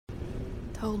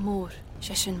Talmor,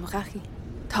 Shishin Magachi.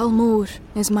 Talmor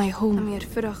is my home.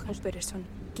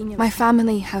 My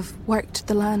family have worked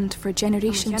the land for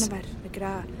generations.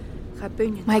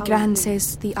 My gran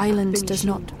says the island does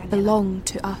not belong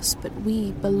to us, but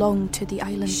we belong to the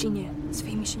island.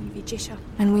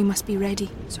 And we must be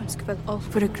ready,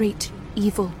 for a great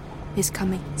evil is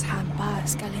coming,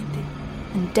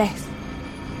 and death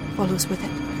follows with it.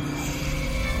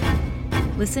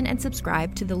 Listen and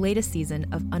subscribe to the latest season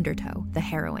of Undertow, The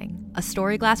Harrowing, a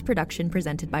Storyglass production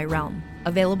presented by Realm,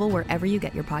 available wherever you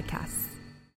get your podcasts.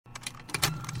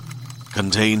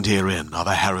 Contained herein are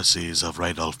the heresies of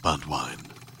Radolf Burntwine,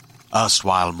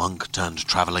 erstwhile monk turned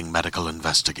traveling medical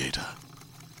investigator.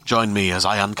 Join me as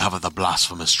I uncover the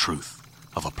blasphemous truth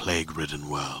of a plague-ridden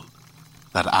world,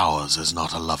 that ours is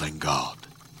not a loving God,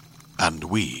 and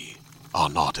we are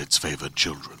not its favored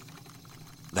children.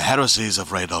 The Heresies of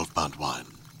Radolf Burntwine,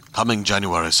 coming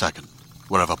January 2nd,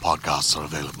 wherever podcasts are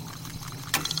available.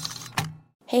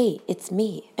 Hey, it's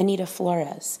me, Anita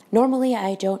Flores. Normally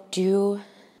I don't do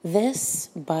this,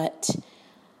 but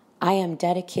I am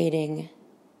dedicating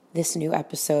this new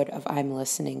episode of I'm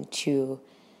Listening to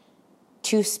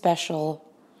two special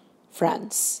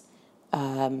friends.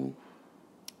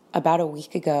 About a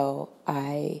week ago,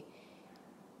 I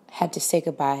had to say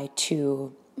goodbye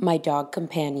to my dog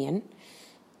companion.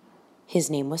 His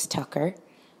name was Tucker,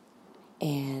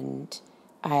 and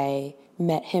I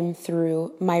met him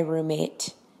through my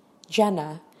roommate,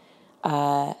 Jenna,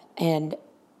 and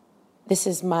this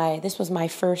was my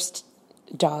first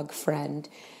dog friend.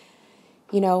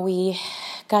 You know, we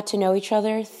got to know each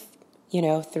other,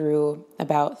 through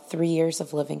about 3 years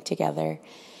of living together,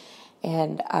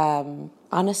 and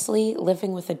honestly,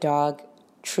 living with a dog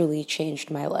truly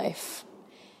changed my life.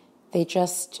 They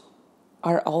just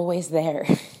are always there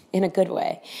in a good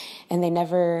way, and they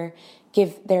never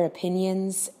give their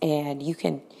opinions, and you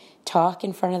can talk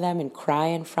in front of them and cry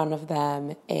in front of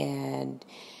them and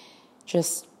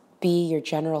just be your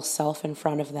general self in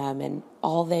front of them, and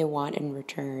all they want in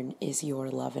return is your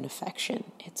love and affection.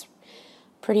 It's a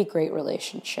pretty great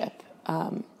relationship.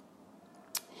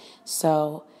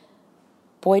 So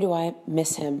boy, do I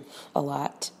miss him a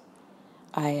lot.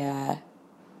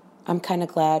 I'm kind of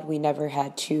glad we never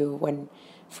had to, when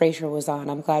Frasier was on,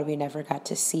 I'm glad we never got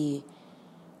to see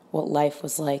what life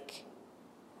was like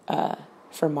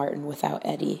for Martin without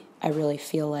Eddie. I really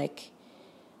feel like,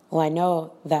 I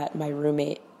know that my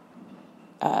roommate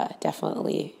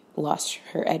definitely lost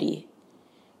her Eddie.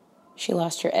 She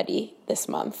lost her Eddie this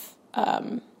month.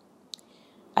 And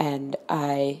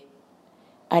I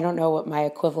don't know what my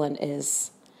equivalent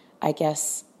is. I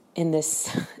guess in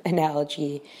this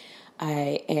analogy,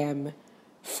 I am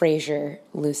Frasier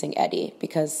losing Eddie,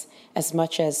 because as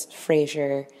much as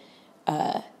Frasier,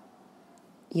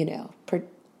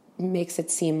 makes it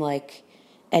seem like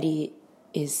Eddie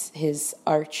is his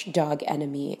arch dog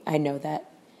enemy, I know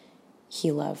that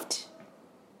he loved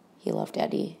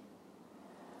Eddie.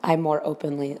 I more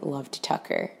openly loved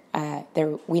Tucker.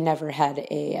 We never had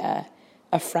a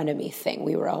frenemy thing.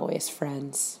 We were always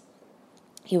friends.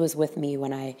 He was with me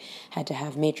when I had to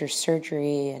have major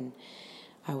surgery, and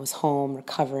I was home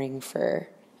recovering for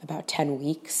about 10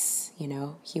 weeks. He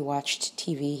watched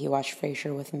TV, he watched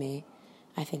Frasier with me.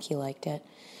 I think he liked it.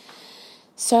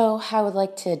 So I would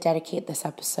like to dedicate this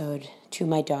episode to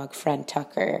my dog friend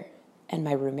Tucker and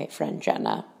my roommate friend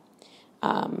Jenna.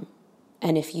 And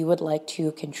if you would like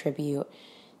to contribute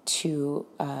to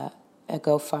a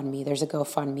GoFundMe, there's a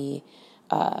GoFundMe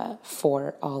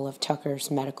for all of Tucker's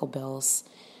medical bills.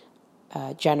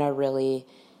 Jenna really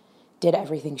did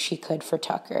everything she could for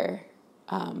Tucker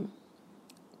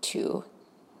to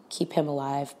keep him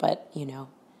alive, but,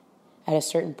 at a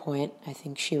certain point, I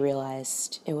think she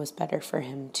realized it was better for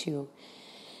him to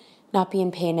not be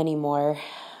in pain anymore,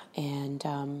 and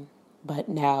but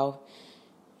now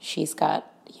she's got,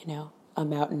 a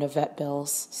mountain of vet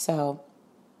bills, so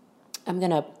I'm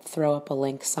going to throw up a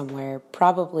link somewhere,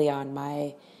 probably on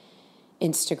my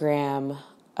Instagram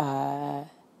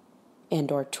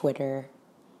and or Twitter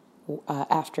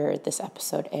after this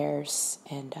episode airs.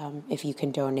 And if you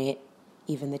can donate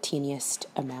even the teeniest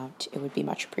amount, it would be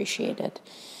much appreciated.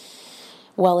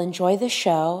 Well, enjoy the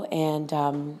show,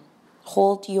 and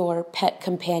hold your pet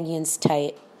companions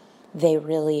tight. They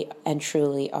really and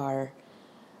truly are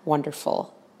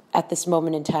wonderful. At this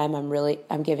moment in time,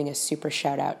 I'm giving a super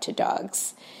shout out to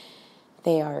dogs.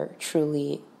 They are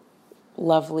truly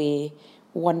lovely,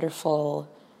 wonderful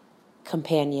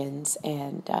companions,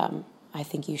 and I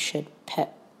think you should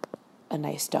pet a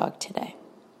nice dog today.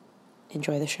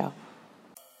 Enjoy the show.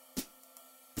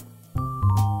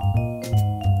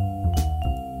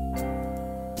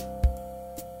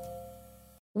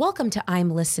 Welcome to I'm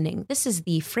Listening. This is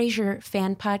the Frasier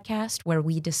fan podcast where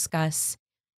we discuss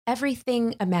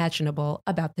everything imaginable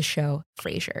about the show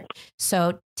Frasier.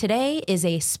 So today is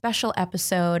a special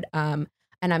episode, and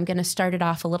I'm going to start it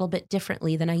off a little bit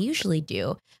differently than I usually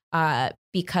do,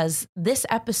 because this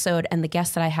episode and the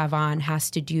guest that I have on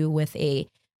has to do with a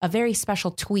very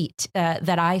special tweet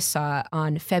that I saw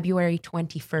on February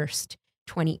 21st,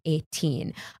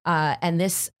 2018. And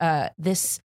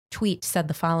this tweet said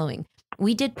the following: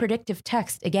 "We did predictive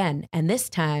text again, and this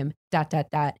time, ...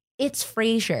 It's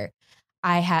Frasier."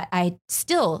 I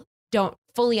still don't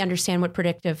fully understand what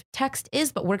predictive text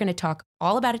is, but we're going to talk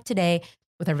all about it today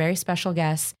with our very special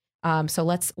guest. So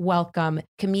let's welcome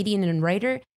comedian and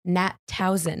writer Nat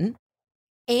Towson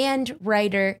and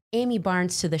writer Amy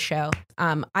Barnes to the show.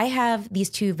 I have these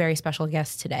two very special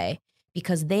guests today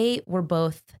because they were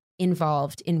both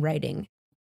involved in writing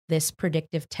this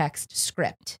predictive text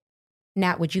script.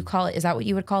 Nat, would you call it, is that what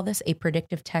you would call this, a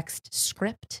predictive text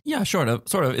script? Yeah, sort of.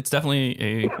 It's definitely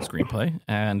a screenplay,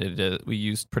 and we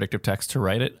used predictive text to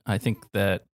write it. I think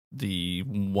that the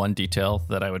one detail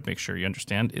that I would make sure you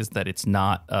understand is that it's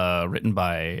not written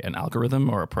by an algorithm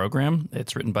or a program.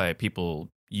 It's written by people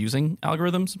using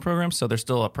algorithms and programs, so there's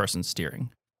still a person steering.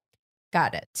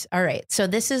 Got it. All right. So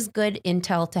this is good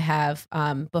intel to have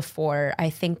before. I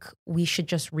think we should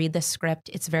just read the script.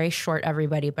 It's very short,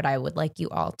 everybody, but I would like you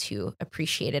all to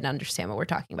appreciate and understand what we're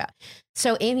talking about.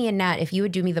 So Amy and Nat, if you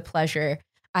would do me the pleasure,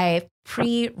 I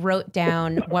wrote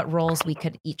down what roles we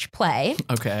could each play.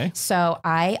 Okay. So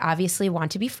I obviously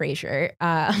want to be Frasier,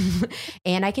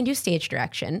 and I can do stage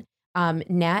direction.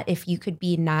 Nat, if you could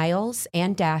be Niles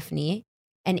and Daphne,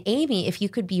 and Amy, if you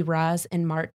could be Roz and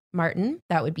Martin,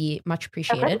 that would be much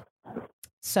appreciated. Okay.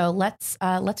 So let's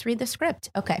read the script.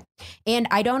 Okay. And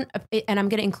I'm going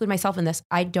to include myself in this.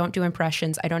 I don't do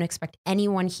impressions. I don't expect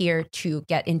anyone here to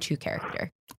get into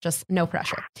character. Just no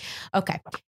pressure. Okay.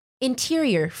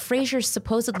 Interior, Frasier's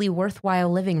supposedly worthwhile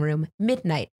living room,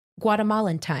 midnight,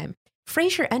 Guatemalan time.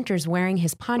 Frasier enters wearing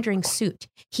his pondering suit.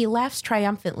 He laughs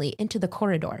triumphantly into the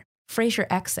corridor. Frasier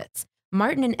exits.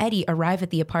 Martin and Eddie arrive at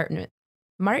the apartment.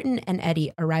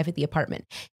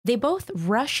 They both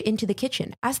rush into the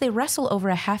kitchen. As they wrestle over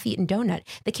a half-eaten donut,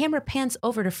 the camera pans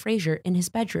over to Frasier in his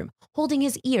bedroom, holding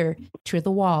his ear to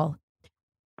the wall.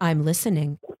 I'm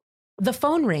listening. The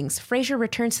phone rings. Frasier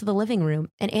returns to the living room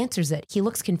and answers it. He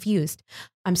looks confused.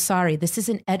 I'm sorry, this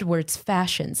isn't Edward's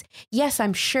Fashions. Yes,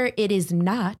 I'm sure it is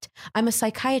not. I'm a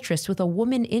psychiatrist with a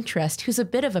woman interest who's a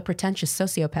bit of a pretentious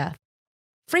sociopath.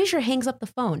 Frasier hangs up the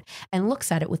phone and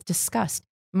looks at it with disgust.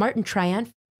 Martin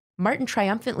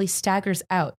triumphantly staggers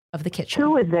out of the kitchen.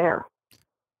 Who is there?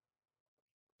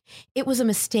 It was a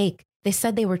mistake. They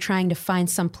said they were trying to find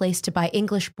some place to buy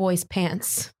English boys'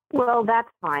 pants. Well, that's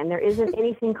fine. There isn't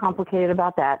anything complicated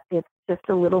about that. It's just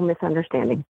a little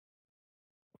misunderstanding.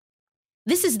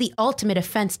 This is the ultimate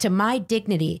offense to my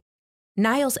dignity.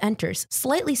 Niles enters,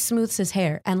 slightly smooths his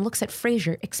hair, and looks at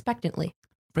Frasier expectantly.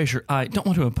 Frasier, I don't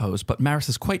want to impose, but Maris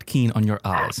is quite keen on your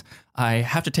eyes. I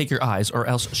have to take your eyes, or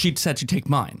else she'd said she'd take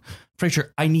mine.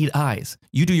 Frasier, I need eyes.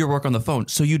 You do your work on the phone,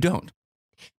 so you don't.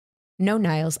 No,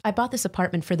 Niles, I bought this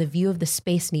apartment for the view of the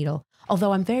Space Needle,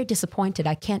 although I'm very disappointed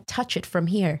I can't touch it from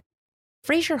here.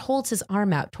 Frasier holds his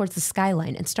arm out towards the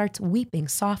skyline and starts weeping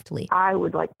softly. I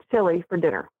would like chili for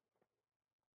dinner.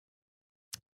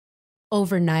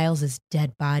 Over Niles'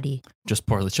 dead body. Just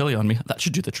pour the chili on me. That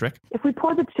should do the trick. If we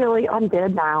pour the chili on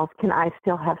dead Niles, can I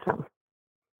still have some?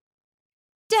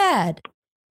 Dad!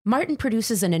 Martin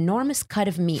produces an enormous cut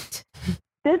of meat.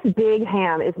 This big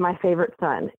ham is my favorite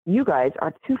son. You guys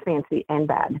are too fancy and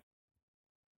bad.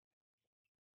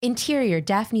 Interior,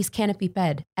 Daphne's canopy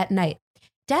bed, at night.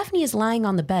 Daphne is lying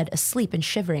on the bed, asleep and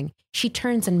shivering. She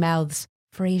turns and mouths,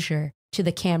 Frasier, to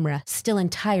the camera, still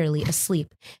entirely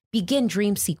asleep. Begin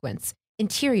dream sequence.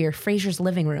 Interior, Frasier's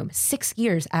living room, 6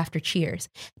 years after Cheers.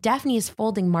 Daphne is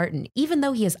folding Martin, even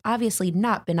though he has obviously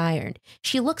not been ironed.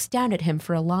 She looks down at him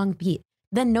for a long beat,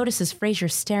 then notices Frasier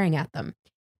staring at them.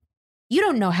 You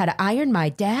don't know how to iron my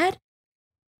dad?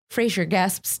 Frasier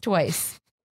gasps twice.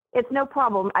 It's no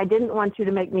problem. I didn't want you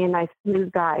to make me a nice,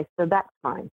 smooth guy, so that's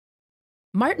fine.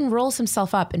 Martin rolls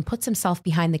himself up and puts himself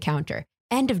behind the counter.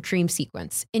 End of dream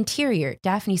sequence. Interior,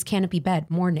 Daphne's canopy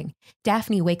bed, morning.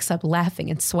 Daphne wakes up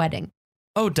laughing and sweating.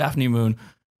 Oh, Daphne Moon,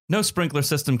 no sprinkler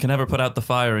system can ever put out the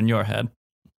fire in your head.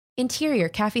 Interior,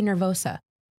 Cafe Nervosa.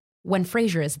 When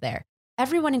Frasier is there,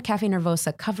 everyone in Cafe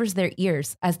Nervosa covers their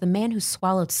ears as the man who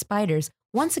swallowed spiders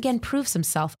once again proves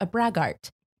himself a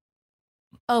braggart.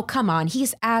 Oh, come on,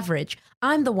 he's average.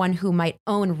 I'm the one who might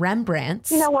own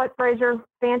Rembrandts. You know what, Frasier?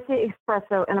 Fancy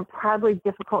espresso and a proudly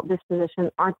difficult disposition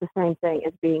aren't the same thing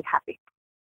as being happy.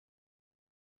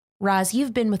 Roz,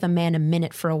 you've been with a man a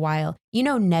minute for a while. You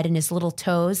know Ned and his little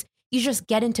toes. You just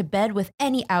get into bed with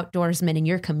any outdoorsman in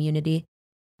your community.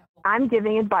 I'm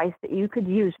giving advice that you could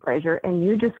use, Frasier, and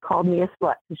you just called me a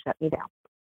slut to shut me down.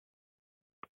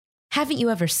 Haven't you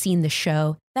ever seen the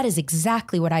show? That is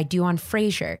exactly what I do on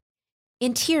Frasier.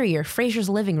 Interior, Frasier's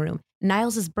living room.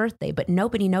 Niles' birthday, but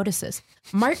nobody notices.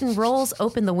 Martin rolls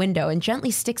open the window and gently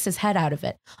sticks his head out of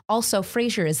it. Also,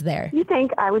 Frasier is there. You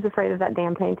think I was afraid of that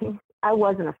damn painting? I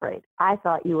wasn't afraid. I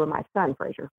thought you were my son,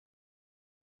 Frasier.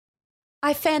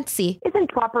 I fancy. Isn't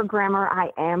proper grammar I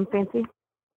am fancy?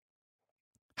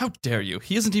 How dare you?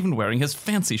 He isn't even wearing his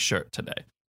fancy shirt today.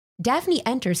 Daphne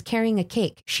enters carrying a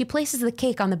cake. She places the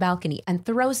cake on the balcony and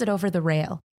throws it over the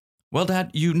rail. Well, Dad,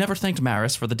 you never thanked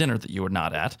Maris for the dinner that you were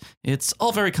not at. It's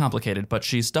all very complicated, but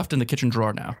she's stuffed in the kitchen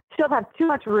drawer now. She'll have too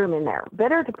much room in there.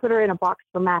 Better to put her in a box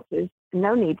for matches.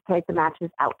 No need to take the matches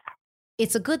out.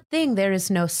 It's a good thing there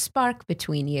is no spark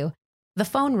between you. The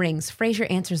phone rings. Frasier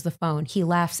answers the phone. He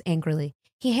laughs angrily.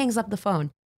 He hangs up the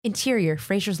phone. Interior,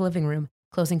 Frasier's living room.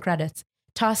 Closing credits.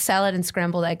 Tossed salad and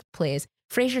scrambled eggs plays.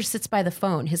 Frasier sits by the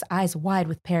phone, his eyes wide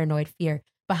with paranoid fear.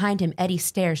 Behind him, Eddie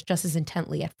stares just as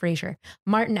intently at Frasier.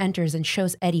 Martin enters and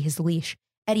shows Eddie his leash.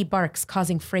 Eddie barks,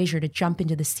 causing Frasier to jump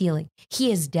into the ceiling.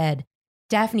 He is dead.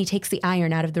 Daphne takes the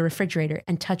iron out of the refrigerator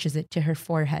and touches it to her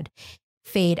forehead.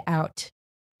 Fade out.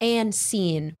 And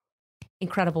scene.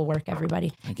 Incredible work,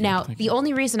 everybody. Thank you.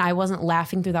 Only reason I wasn't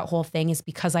laughing through that whole thing is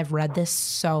because I've read this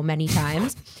so many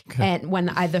times. Okay. And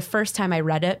when the first time I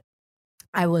read it,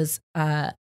 I was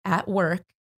at work,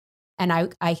 and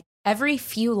I every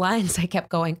few lines I kept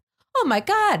going, "Oh my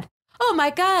God, oh my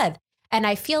God." And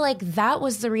I feel like that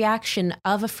was the reaction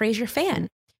of a Frasier fan,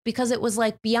 because it was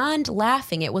like beyond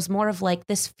laughing. It was more of like,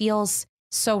 this feels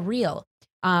so real.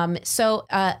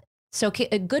 So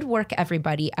good work,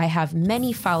 everybody. I have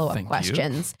many follow-up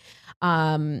questions.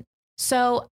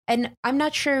 So, and I'm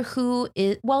not sure who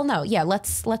is, well, no, yeah,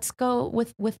 let's go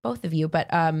with both of you. But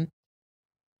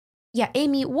yeah,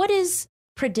 Amy, what is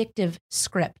predictive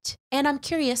script? And I'm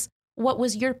curious, what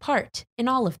was your part in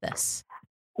all of this?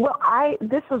 Well,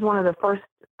 this was one of the first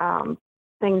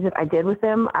things that I did with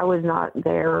them. I was not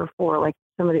there for like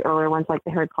some of the earlier ones, like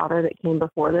the Harry Potter that came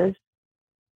before this.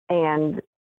 And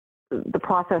the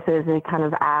process is they kind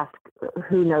of ask,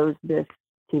 who knows this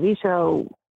TV show,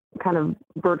 kind of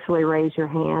virtually raise your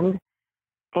hand.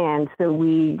 And so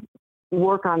we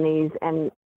work on these,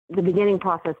 and the beginning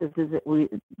process is that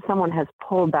someone has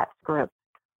pulled that script,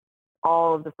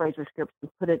 all of the Frasier scripts,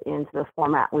 and put it into the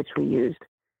format which we used,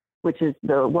 which is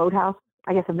the Wodehouse.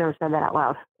 I guess I've never said that out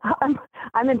loud.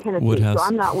 I'm in Tennessee, Wodehouse. So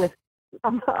I'm not with.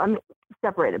 I'm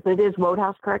separated, but it is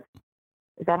Wodehouse, correct?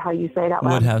 Is that how you say it out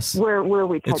loud? Wodehouse. Where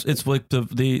we? It's like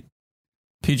the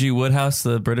P.G. Wodehouse,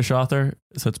 the British author,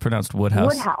 so it's pronounced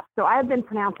Woodhouse. Woodhouse. So I have been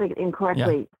pronouncing it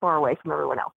incorrectly, far away from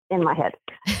everyone else in my head.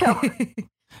 So.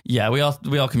 Yeah, we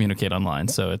all communicate online,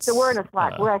 so it's. So we're in a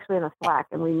Slack. We're actually in a Slack,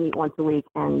 and we meet once a week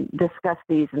and discuss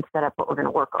these and set up what we're going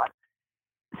to work on.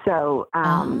 So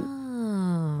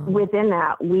within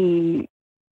that, we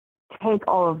take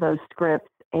all of those scripts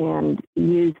and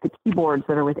use the keyboards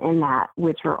that are within that,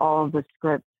 which are all of the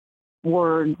script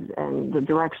words and the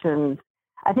directions.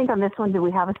 I think on this one, do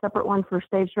we have a separate one for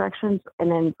stage directions and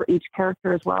then for each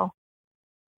character as well?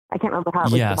 I can't remember how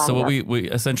it was. Yeah, so what we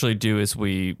essentially do is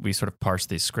we sort of parse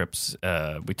these scripts.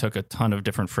 We took a ton of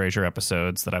different Frasier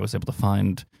episodes that I was able to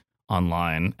find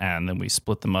online, and then we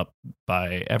split them up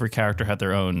by every character had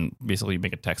their own. Basically, you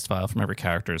make a text file from every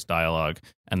character's dialogue,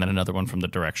 and then another one from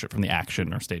the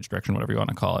action or stage direction, whatever you want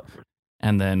to call it.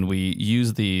 And then we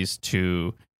use these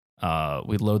to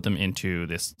we load them into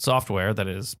this software that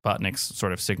is Botnick's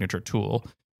sort of signature tool,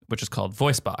 which is called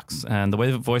VoiceBox. And the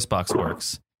way that VoiceBox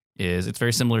works is it's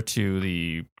very similar to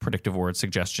the predictive word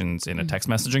suggestions in a text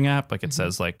messaging app. Like it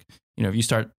says, like, if you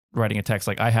start writing a text,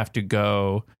 like I have to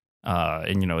go,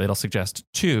 and it'll suggest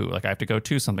to, like I have to go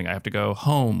to something. I have to go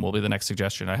home will be the next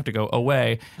suggestion. I have to go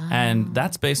away. And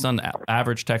that's based on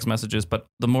average text messages. But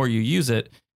the more you use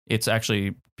it, it's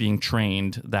actually being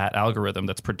trained. That algorithm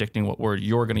that's predicting what word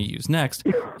you're going to use next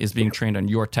is being trained on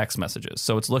your text messages.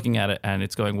 So it's looking at it and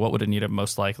it's going, what word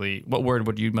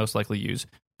would you most likely use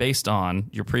based on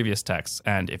your previous texts?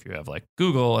 And if you have like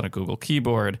Google and a Google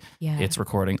keyboard, it's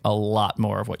recording a lot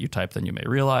more of what you type than you may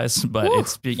realize. But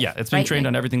it's being trained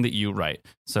on everything that you write.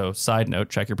 So side note,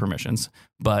 check your permissions.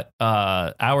 But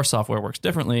our software works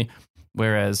differently.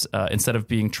 Whereas instead of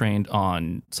being trained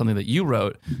on something that you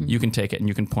wrote, you can take it and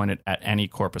you can point it at any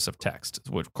corpus of text,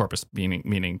 which corpus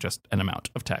meaning just an amount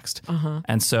of text.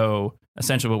 And so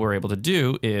essentially what we're able to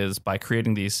do is by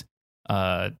creating these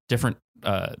different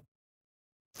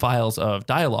files of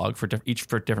dialogue for each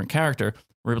different character,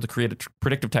 we're able to create a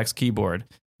predictive text keyboard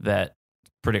that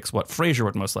predicts what Frasier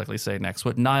would most likely say next,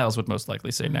 what Niles would most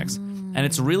likely say next. And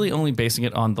it's really only basing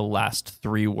it on the last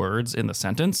 3 words in the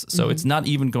sentence. So it's not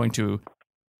even going to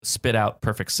spit out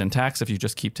perfect syntax if you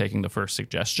just keep taking the first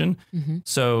suggestion.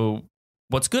 So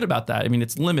what's good about that? I mean,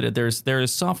 it's limited. There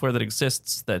is software that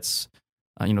exists that's,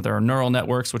 there are neural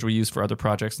networks, which we use for other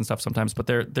projects and stuff sometimes, but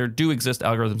there do exist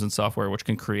algorithms and software which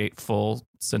can create full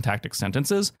syntactic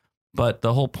sentences. But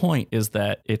the whole point is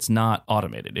that it's not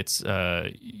automated. It's a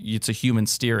human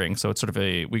steering. So it's sort of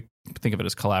we think of it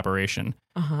as collaboration.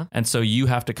 And so you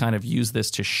have to kind of use this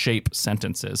to shape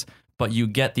sentences. But you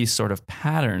get these sort of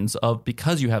patterns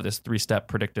because you have this 3-step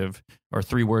predictive or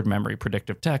 3-word memory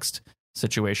predictive text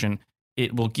situation,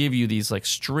 it will give you these like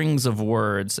strings of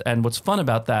words. And what's fun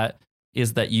about that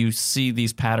is that you see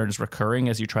these patterns recurring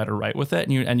as you try to write with it.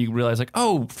 And you realize like,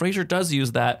 oh, Frasier does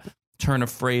use that turn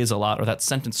of phrase a lot or that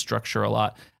sentence structure a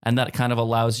lot. And that kind of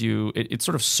allows you, it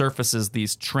sort of surfaces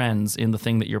these trends in the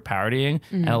thing that you're parodying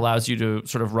and allows you to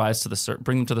sort of rise to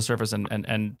bring them to the surface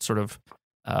and sort of,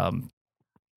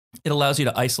 it allows you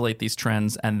to isolate these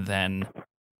trends and then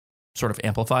sort of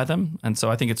amplify them. And so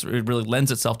I think it really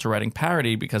lends itself to writing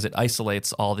parody because it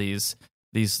isolates all these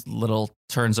little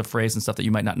turns of phrase and stuff that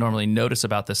you might not normally notice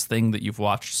about this thing that you've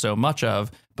watched so much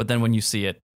of. But then when you see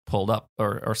it pulled up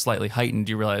or slightly heightened,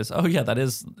 you realize, oh yeah, that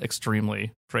is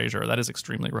extremely Frasier. That is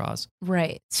extremely Roz.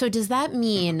 Right. So does that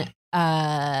mean,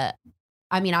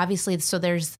 obviously, so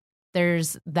there's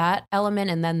that element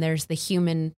and then there's the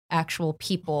human actual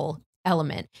people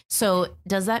element. So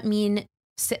does that mean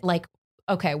like,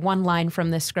 okay, one line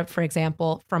from this script, for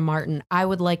example, from Martin, I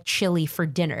would like chili for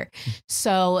dinner.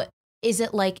 So is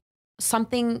it like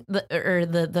something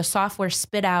the software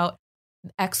spit out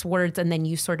X words and then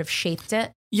you sort of shaped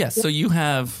it? Yes. So you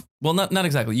have, well, not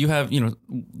exactly. You have,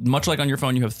 much like on your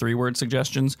phone, you have 3-word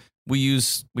suggestions. We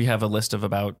have a list of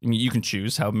about, you can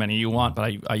choose how many you want,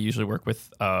 but I usually work with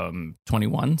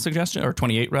 21 suggestions or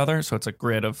 28 rather. So it's a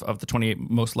grid of the 28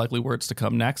 most likely words to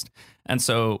come next. And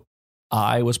so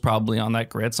I was probably on that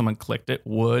grid. Someone clicked it,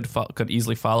 could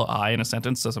easily follow I in a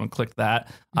sentence. So someone clicked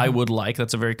that. I would like,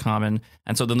 that's a very common.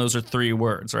 And so then those are 3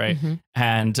 words, right?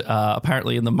 And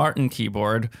apparently in the Martin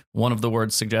keyboard, one of the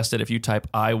words suggested if you type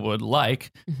I would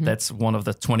like, that's one of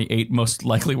the 28 most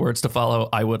likely words to follow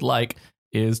I would like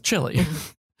is chili.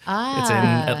 It's in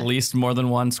at least more than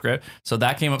one script. So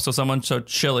that came up. So someone showed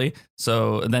chili.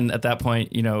 So then at that point,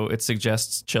 it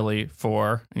suggests chili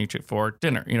for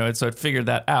dinner, so it figured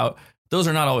that out. Those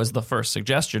are not always the first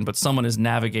suggestion, but someone is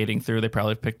navigating through. They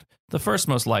probably picked the first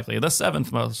most likely, the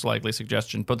 7th most likely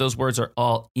suggestion, but those words are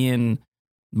all in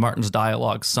Martin's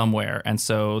dialogue somewhere. And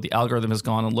so the algorithm has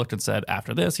gone and looked and said,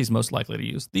 after this, he's most likely to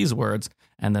use these words.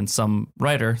 And then some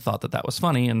writer thought that was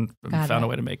funny and found a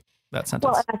way to make that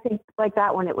sentence. Well, and I think like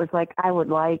that one, it was like, I would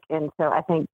like. And so I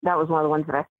think that was one of the ones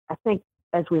that I think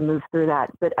as we moved through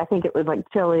that, but I think it was like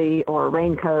chili or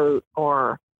raincoat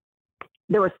or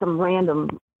there was some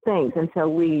random things. And so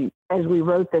as we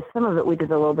wrote this, some of it we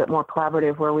did a little bit more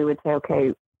collaborative where we would say,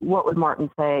 okay, what would Martin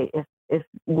say if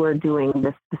we're doing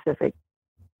this specific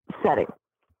setting?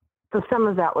 So some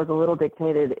of that was a little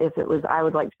dictated. If it was, I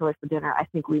would like chili for dinner, I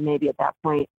think we maybe at that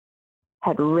point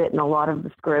had written a lot of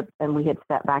the script and we had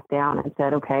sat back down and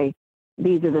said, okay,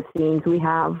 these are the scenes we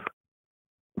have.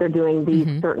 They're doing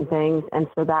these certain things. And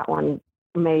so that one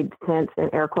made sense in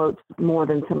air quotes more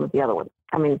than some of the other ones.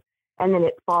 I mean, and then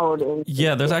it followed in.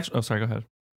 Yeah, there's actually, oh, sorry, go ahead.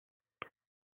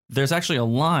 There's actually a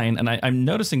line, and I'm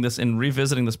noticing this in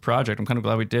revisiting this project. I'm kind of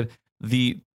glad we did.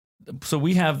 So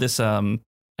we have this, I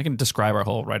can describe our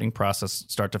whole writing process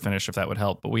start to finish if that would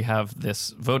help, but we have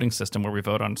this voting system where we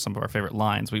vote on some of our favorite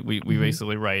lines. We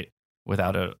basically write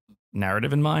without a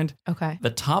narrative in mind. Okay.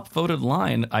 The top voted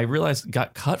line, I realized,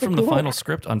 got cut from the final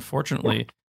script, unfortunately,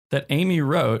 that Amy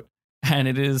wrote, and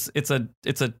it's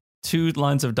a 2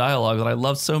 lines of dialogue that I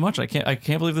love so much. I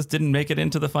can't believe this didn't make it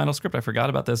into the final script. I forgot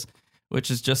about this,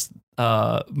 which is just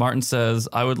Martin says,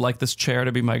 I would like this chair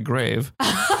to be my grave.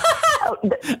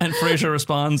 And Frasier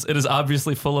responds, it is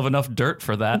obviously full of enough dirt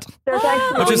for that.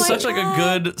 Which is such like a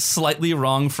good, slightly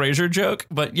wrong Frasier joke.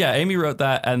 But yeah, Amy wrote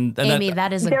that. And Amy,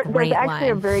 that is a great line. There's actually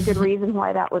a very good reason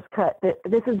why that was cut.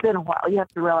 This has been a while. You have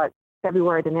to realize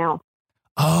February to now.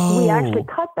 Oh. We actually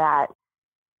cut that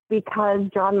because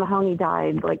John Mahoney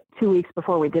died like 2 weeks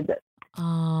before we did this.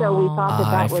 Oh. So we thought that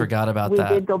I forgot about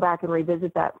that. We did go back and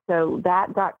revisit that. So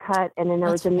that got cut. And then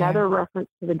there was another reference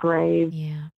to the grave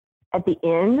at the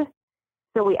end.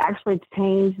 So we actually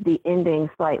changed the ending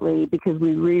slightly because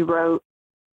we rewrote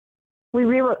we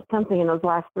rewrote something in those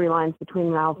last 3 lines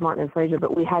between Miles, Martin, and Frasier,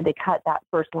 but we had to cut that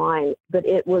first line. But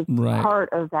it was part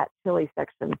of that chili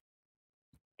section.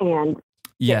 And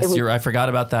yes, I forgot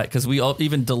about that because we all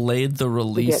even delayed the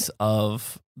release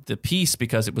of the piece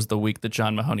because it was the week that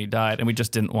John Mahoney died, and we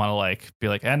just didn't want to be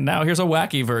like, and now here's a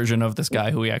wacky version of this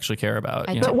guy who we actually care about.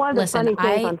 But one of the funny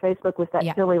things on Facebook was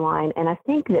that chili line, and I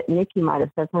think that Nikki might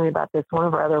have said something about this. One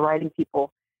of our other writing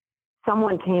people,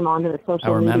 someone came onto the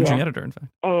social media, managing editor, in fact,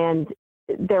 and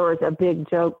there was a big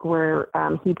joke where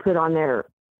he put on there,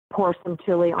 "Pour some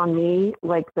chili on me,"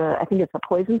 like I think it's a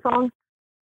Poison song.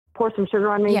 Pour some sugar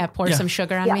on me. Yeah, pour some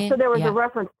sugar on me. So there was a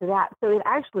reference to that. So it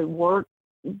actually worked,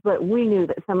 but we knew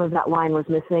that some of that line was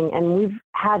missing. And we've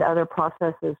had other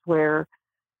processes where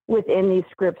within these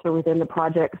scripts or within the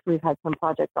projects, we've had some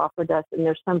projects offered us, and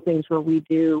there's some things where we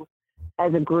do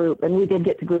as a group. And we did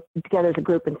get together as a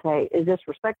group and say, is this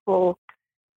respectful?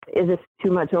 Is this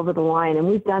too much over the line? And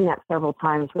we've done that several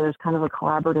times where there's kind of a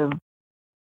collaborative,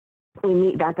 we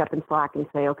meet back up in Slack and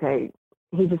say, okay,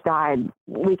 he just died.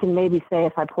 We can maybe say,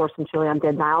 if I pour some chili on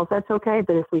dead Niles, that's okay.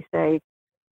 But if we say,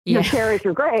 your chair is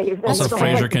your grave. Also,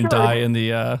 Frasier can die in the...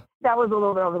 that was a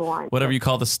little bit over the line. Whatever you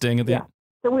call the sting of the... Yeah.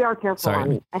 So we are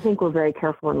careful. I think we're very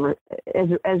careful and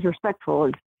as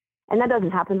respectful. And that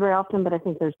doesn't happen very often, but I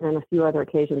think there's been a few other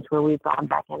occasions where we've gone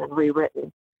back in and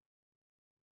rewritten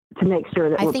to make sure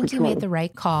that I think you made the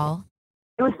right call.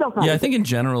 It was still fun. Yeah, I think in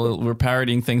general, we're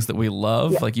parodying things that we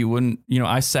love. Like you wouldn't,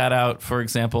 I sat out, for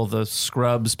example, the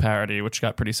Scrubs parody, which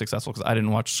got pretty successful because I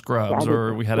didn't watch Scrubs,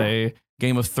 or we had a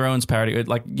Game of Thrones parody.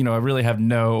 I really have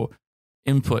no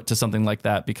input to something like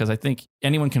that because I think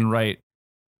anyone can write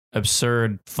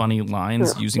absurd, funny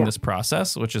lines using this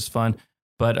process, which is fun.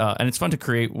 But, and it's fun to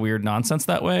create weird nonsense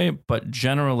that way. But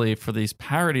generally for these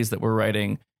parodies that we're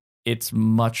writing, it's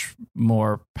much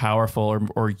more powerful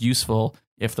or useful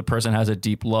if the person has a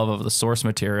deep love of the source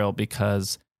material,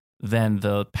 because then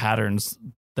the patterns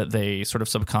that they sort of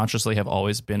subconsciously have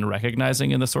always been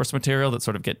recognizing in the source material that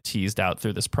sort of get teased out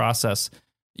through this process,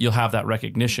 you'll have that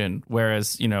recognition.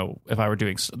 Whereas, if I were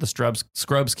doing the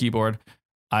Scrubs keyboard,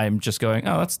 I'm just going,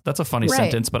 oh, that's a funny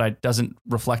sentence, but it doesn't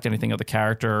reflect anything of the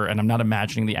character, and I'm not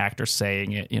imagining the actor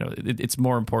saying it. It's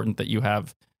more important that you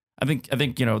have, I think,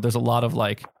 there's a lot of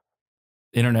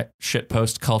internet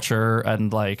shitpost culture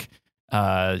and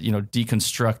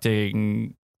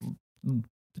deconstructing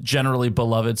generally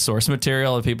beloved source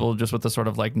material of people just with the sort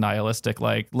of nihilistic,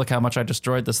 look how much I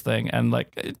destroyed this thing. And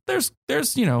there's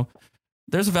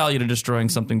value to destroying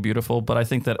something beautiful. But I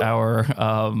think that our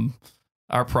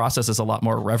process is a lot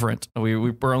more reverent.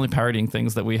 We're only parodying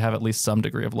things that we have at least some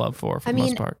degree of love for the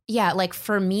most part. Yeah.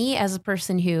 For me as a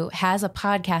person who has a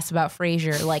podcast about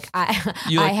Frasier, do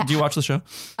you watch the show?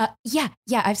 Yeah.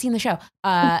 I've seen the show.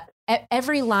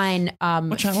 Every line,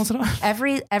 what channel is it on?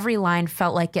 Every line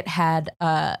felt like it had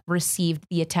received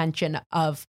the attention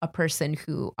of a person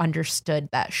who understood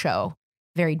that show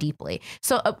very deeply.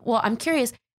 So, I'm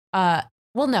curious.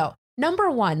 No.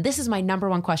 Number one, this is my number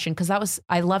one question, because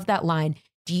I love that line.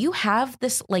 Do you have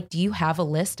this? Do you have a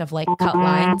list of cut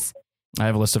lines? I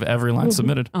have a list of every line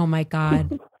submitted. Oh my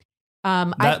God.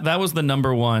 That was the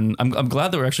number one. I'm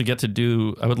glad that we actually get to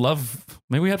do. I would love,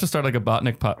 maybe we have to start a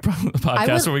Botnick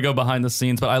podcast where we go behind the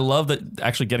scenes. But I love that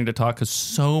actually getting to talk, because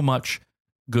so much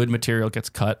good material gets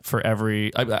cut for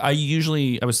every. I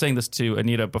was saying this to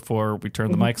Anita before we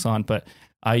turned the mics on, but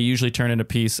I usually turn in a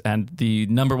piece, and the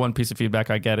number one piece of feedback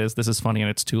I get is, this is funny and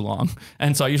it's too long.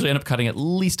 And so I usually end up cutting at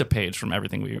least a page from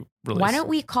everything we release. Why don't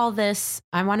we call this,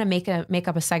 I want to make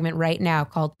up a segment right now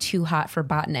called Too Hot for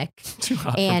Botnick. Too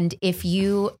hot. And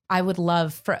I would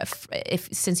love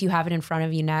since you have it in front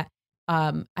of you, Nat,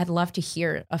 I'd love to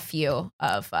hear a few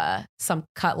of some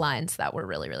cut lines that were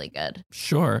really, really good.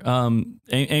 Sure.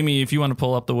 Amy, if you want to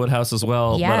pull up the Woodhouse as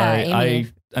well. Yeah,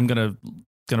 but I'm going to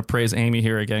praise Amy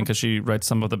here again, because she writes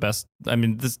some of the best.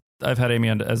 I've had Amy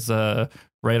as a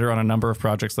writer on a number of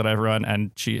projects that I've run,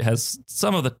 and she has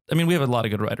some of the, we have a lot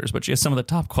of good writers, but she has some of the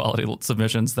top quality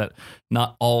submissions that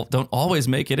don't always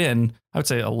make it in. I would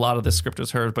say a lot of this script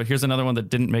is hers, but here's another one that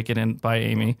didn't make it in by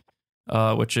Amy,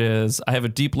 which is, I have a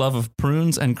deep love of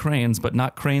prunes and cranes, but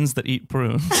not cranes that eat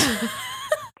prunes.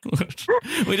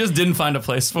 We just didn't find a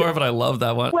place for it, but I love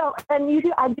that one. Well, and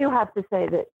I do have to say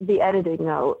that the editing,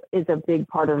 though, is a big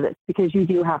part of it, because you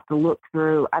do have to look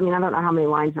through. I don't know how many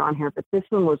lines are on here, but this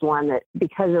one was one that,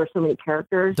 because there are so many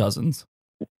characters, dozens,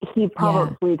 he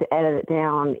probably to edit it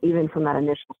down, even from that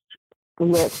initial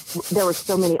list. There were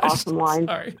so many awesome lines.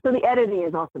 Sorry. So the editing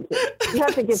is awesome too. You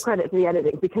have to give credit to the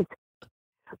editing, because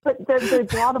But the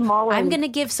Guatemalan. I'm going to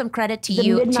give some credit to The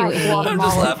you, Midnight Amy. I'm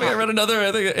just Guatemalan. laughing. I read another.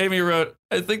 I think Amy wrote.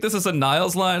 I think this is a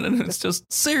Niles line, and it's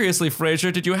just seriously,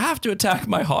 Frasier. Did you have to attack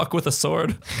my hawk with a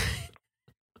sword?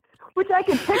 Which I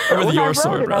could picture. With When your I wrote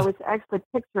sword, it, I rather. was actually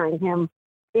picturing him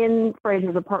in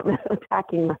Frasier's apartment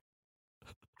attacking the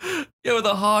Yeah, with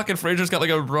a hawk, and Frasier's got like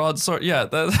a broadsword. Yeah,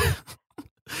 that.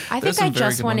 I There's think I some very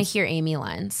just good want to ones. hear Amy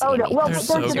lines. Oh, no. Amy. Well, They're there's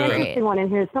so an good. interesting one in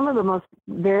here. Some of the most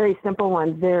very simple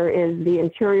ones. There is the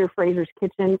interior Fraser's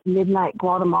Kitchen, Midnight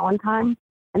Guatemalan Time.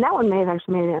 And that one may have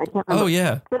actually made it. I can't remember. Oh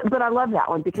yeah. But I love that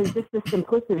one because just the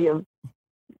simplicity of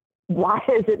why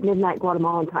is it Midnight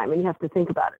Guatemalan Time? And you have to think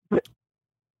about it. But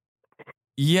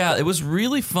Yeah, it was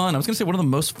really fun. I was going to say one of the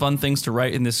most fun things to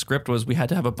write in this script was we had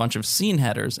to have a bunch of scene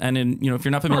headers. And if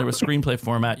you're not familiar with screenplay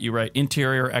format, you write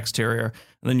interior, exterior,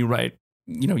 and then you write,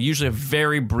 usually a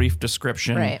very brief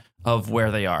description Right. of where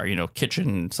they are,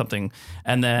 kitchen, something,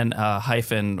 and then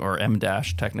hyphen or M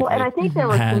dash technically. well, and I think there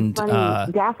were And, some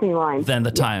funny Daphne lines. then the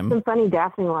Yeah, time. some funny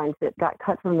Daphne lines that got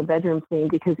cut from the bedroom scene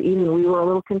because even we were a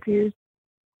little confused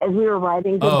as we were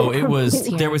writing. the Oh, it bedroom was,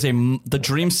 scene. the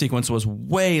dream sequence was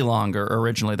way longer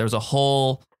originally. There was a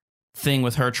whole thing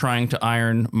with her trying to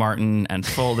iron Martin and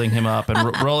folding him up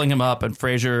and rolling him up, and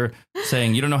Frasier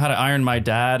saying, "You don't know how to iron my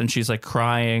dad," and she's like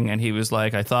crying, and he was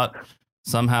like, "I thought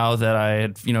somehow that I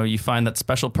had, you find that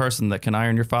special person that can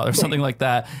iron your father," or something like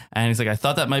that. And he's like, "I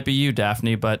thought that might be you,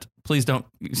 Daphne, but please don't."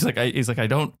 He's like, I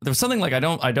don't. There was something like, I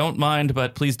don't mind,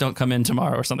 but please don't come in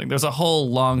tomorrow," or something. There's a whole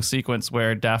long sequence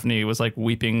where Daphne was like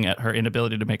weeping at her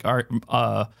inability to make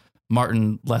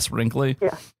Martin less wrinkly.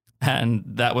 Yeah. And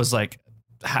that was like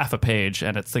half a page.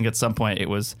 And I think at some point it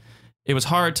was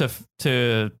hard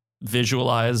to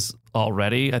visualize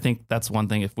already. I think that's one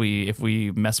thing. If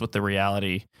we mess with the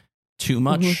reality too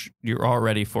much, you're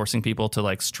already forcing people to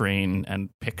like strain and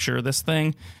picture this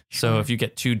thing. So if you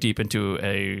get too deep into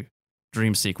a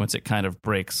dream sequence, it kind of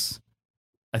breaks.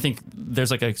 I think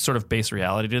there's like a sort of base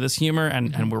reality to this humor,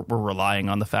 and we're relying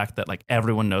on the fact that like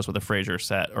everyone knows what the Frasier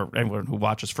set, or everyone who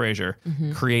watches Frasier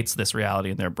creates this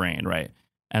reality in their brain, right?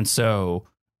 And so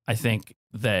I think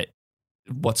that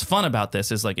what's fun about this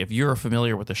is like if you're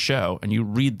familiar with the show and you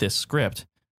read this script,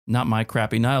 not my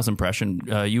crappy Niles impression,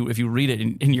 if you read it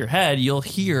in your head, you'll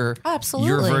hear Absolutely.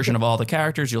 your version of all the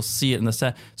characters. You'll see it in the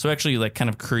set. So it actually like kind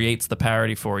of creates the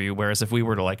parody for you. Whereas if we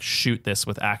were to like shoot this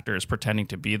with actors pretending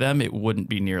to be them, it wouldn't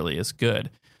be nearly as good.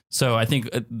 So I think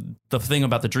the thing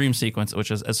about the dream sequence,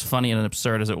 which is as funny and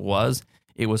absurd as it was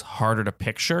harder to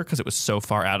picture because it was so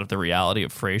far out of the reality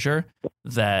of Frasier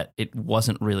that it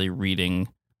wasn't really reading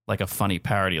like a funny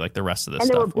parody like the rest of the And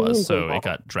there stuff were was. beans So involved. it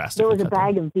got There drastically was a cut down.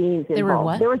 bag of beans involved. There were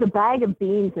what? There was a bag of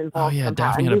beans involved. Oh, yeah, somehow,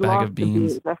 Daphne and had a we bag lost of the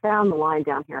beans. I found the line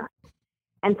down here.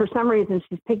 And for some reason,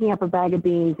 she's picking up a bag of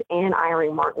beans and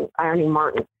ironing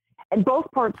Martin. And both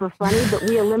parts were funny, but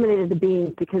we eliminated the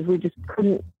beans because we just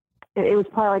couldn't. It was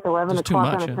probably like 11 Just too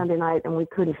o'clock much, on a yeah. Sunday night, and we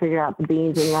couldn't figure out the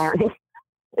beans and the ironing.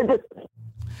 It just-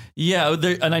 Yeah,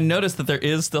 and I noticed that there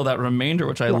is still that remainder,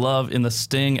 which I love in the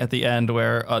sting at the end,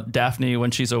 where Daphne,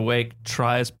 when she's awake,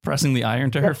 tries pressing the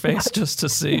iron to her face just to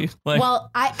see. Like, Well,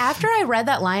 after I read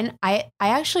that line, I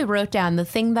actually wrote down the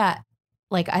thing that,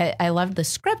 like, I loved the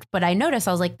script, but I noticed,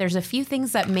 I was like, there's a few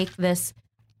things that make this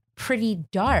pretty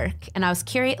dark. And I was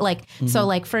curious, like, so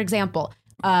like, for example,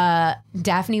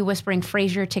 Daphne whispering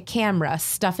Frasier to camera,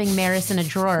 stuffing Maris in a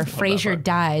drawer, Frasier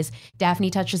dies,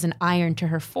 Daphne touches an iron to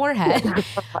her forehead.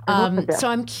 So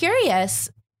I'm curious,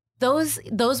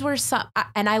 those were some,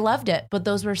 and I loved it, but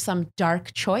those were some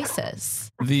dark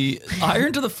choices. the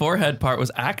iron to the forehead part was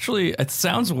actually, it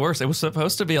sounds worse. It was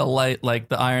supposed to be a light, like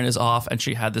the iron is off and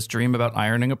she had this dream about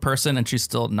ironing a person and she's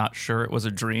still not sure it was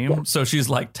a dream. So she's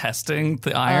like testing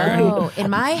the iron. Oh, in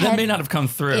my That head, may not have come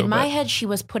through. in my but- head, she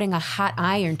was putting a hot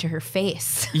iron to her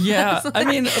face. Yeah, I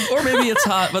mean, or maybe it's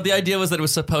hot, but the idea was that it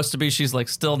was supposed to be, she's like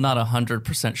still not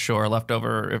 100% sure, left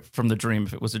over from the dream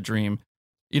if it was a dream.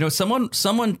 Someone,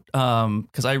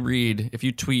 because I read, if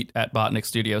you tweet at Botnick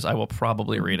Studios, I will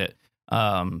probably read it.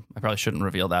 I probably shouldn't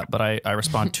reveal that, but I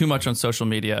respond too much on social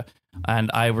media, and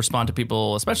I respond to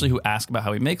people, especially who ask about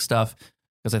how we make stuff,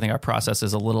 because I think our process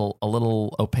is a little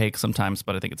opaque sometimes,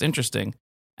 but I think it's interesting.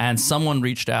 And someone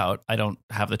reached out. I don't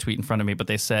have the tweet in front of me, but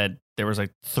they said there was a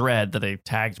thread that they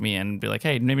tagged me in and be like,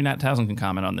 hey, maybe Nat Townsend can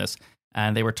comment on this.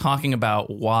 And they were talking about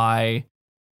why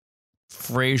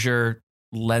Frasier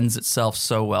lends itself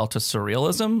so well to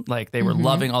surrealism. Like they were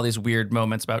loving all these weird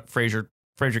moments about Frasier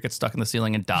gets stuck in the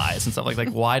ceiling and dies and stuff like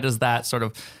why does that sort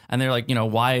of, and they're like,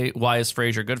 why is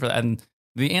Frasier good for that? And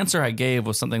the answer I gave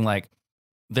was something like,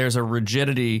 there's a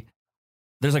rigidity,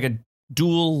 there's like a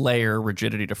dual layer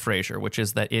rigidity to Frasier, which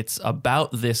is that it's about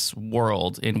this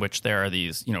world in which there are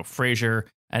these, Frasier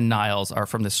and Niles are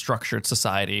from this structured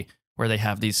society where they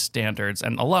have these standards.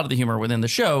 And a lot of the humor within the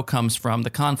show comes from the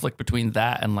conflict between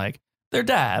that and like their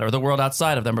dad or the world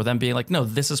outside of them, or them being like, no,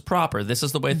 this is proper. This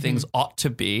is the way things ought to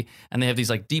be. And they have these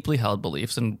like deeply held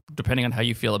beliefs. And depending on how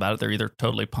you feel about it, they're either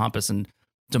totally pompous and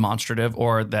demonstrative,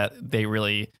 or that they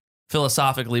really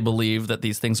philosophically believe that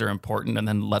these things are important and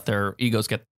then let their egos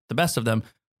get the best of them.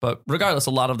 But regardless,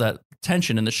 a lot of that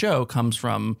tension in the show comes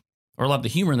from, or a lot of the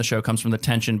humor in the show comes from the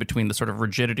tension between the sort of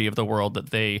rigidity of the world that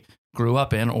they grew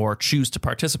up in or choose to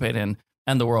participate in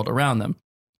and the world around them.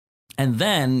 And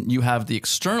then you have the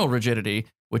external rigidity,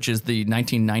 which is the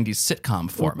 1990s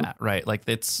sitcom format, right? Like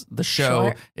it's the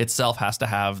show itself has to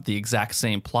have the exact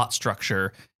same plot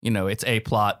structure. It's A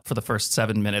plot for the first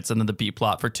 7 minutes and then the B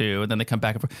plot for 2. And then they come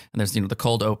back and there's, the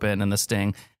cold open and the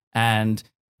sting. And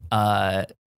so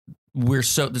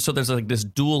there's like this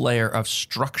dual layer of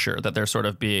structure that they're sort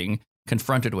of being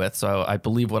confronted with. So I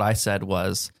believe what I said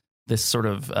was this sort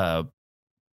of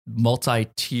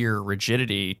multi-tier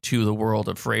rigidity to the world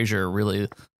of Frasier really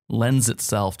lends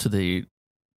itself to the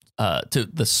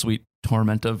sweet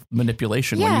torment of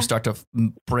manipulation. When you start to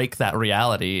break that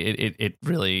reality, it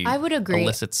really, I would agree,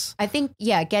 elicits. I think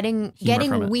getting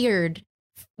weird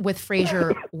with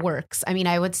Frasier works. I mean,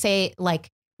 I would say like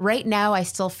right now I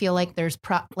still feel like there's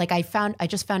I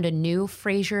just found a new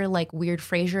Frasier, like Weird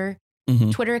Frasier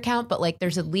Twitter account, but like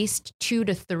there's at least 2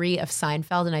 to 3 of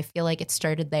Seinfeld, and I feel like it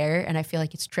started there, and I feel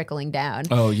like it's trickling down.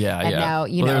 Oh yeah, and now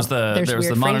there's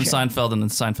the modern Frasier. Seinfeld and then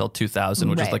Seinfeld 2000,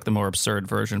 which is like the more absurd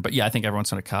version. But yeah, I think everyone's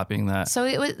kind of copying that. So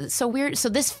it was so weird. So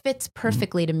this fits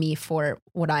perfectly to me for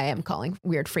what I am calling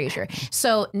Weird Frasier.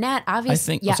 So Nat,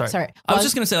 obviously, sorry. I was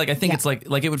just gonna say, like, I think it's like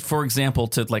it would, for example,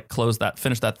 to like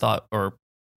finish that thought or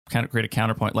kind of create a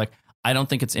counterpoint. Like, I don't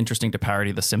think it's interesting to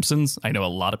parody The Simpsons. I know a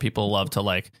lot of people love to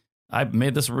like, I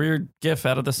made this weird GIF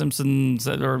out of The Simpsons,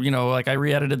 or, like I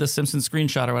re-edited the Simpsons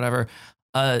screenshot or whatever.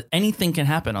 Anything can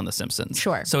happen on The Simpsons.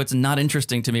 Sure. So it's not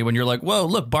interesting to me when you're like, whoa,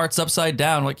 look, Bart's upside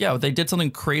down. Like, yeah, they did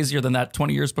something crazier than that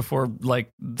 20 years before,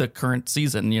 like the current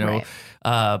season, Right.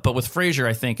 But with Frasier,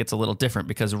 I think it's a little different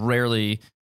because rarely,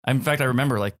 in fact, I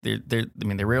remember like they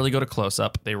rarely go to close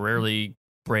up. They rarely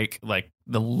break, like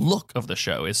the look of the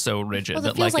show is so rigid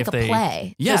that like feels like if a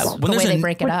play. When they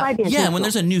break it up. Yeah, when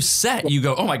there's a new set, you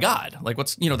go, oh my God, like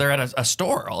what's, they're at a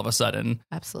store all of a sudden.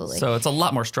 Absolutely. So it's a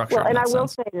lot more structured. Well, and I will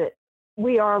sense. say that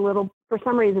we are a little, for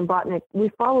some reason, Botnick, we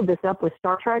followed this up with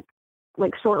Star Trek,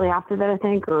 like shortly after that, I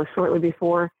think, or shortly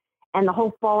before, and the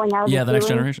whole falling out of the ceiling. Next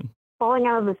generation. Falling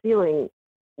out of the ceiling,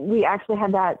 we actually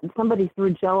had that, somebody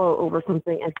threw Jell-O over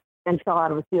something and fell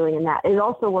out of the ceiling, and that it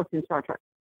also worked in Star Trek.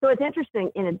 So it's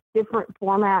interesting, in a different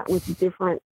format with a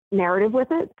different narrative with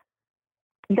it,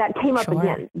 that came up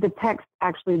again. The text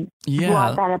actually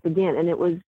brought that up again, and it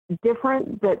was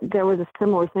different, but there was a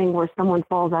similar thing where someone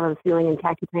falls out of the ceiling in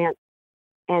khaki pants,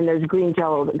 and there's green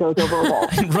Jell-O that goes over a wall.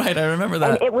 Right, I remember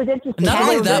that. And it was interesting. Not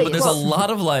only that, but there's a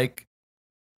lot of like,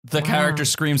 the character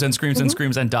screams and screams and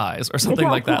screams and dies or something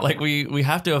like that. Like we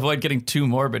have to avoid getting too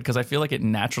morbid because I feel like it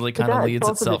naturally kind of leads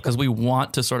itself because we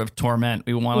want to sort of torment.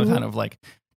 We want to kind of like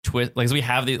twist, like we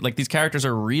have these characters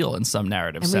are real in some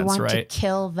narrative sense, we want right? To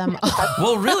kill them all.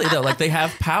 Well, really though, like they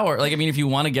have power. Like, I mean, if you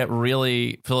want to get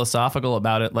really philosophical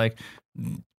about it, like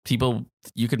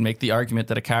you could make the argument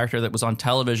that a character that was on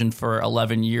television for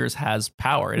 11 years has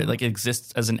power. It like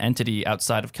exists as an entity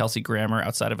outside of Kelsey Grammer,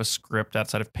 outside of a script,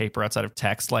 outside of paper, outside of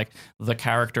text. Like the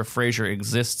character Frasier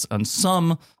exists on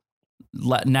some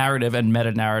narrative and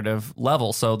meta-narrative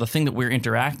level. So the thing that we're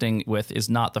interacting with is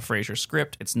not the Frasier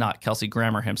script. It's not Kelsey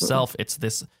Grammer himself. It's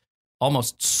this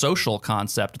almost social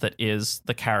concept that is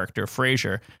the character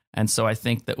Frasier. And so I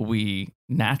think that we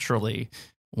naturally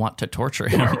want to torture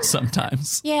him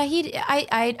sometimes. Yeah,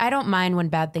 I don't mind when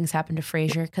bad things happen to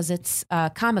Frasier because it's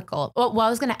comical. Well, what I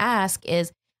was going to ask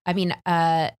is, I mean,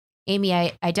 Amy,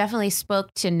 I definitely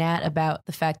spoke to Nat about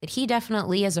the fact that he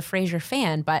definitely is a Frasier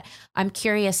fan, but I'm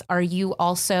curious, are you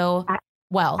also, I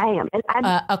am. And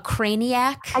a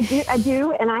Craniac? I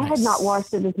do, and I had not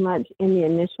watched it as much in the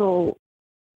initial,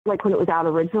 like when it was out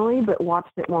originally, but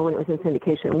watched it more when it was in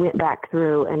syndication, went back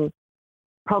through and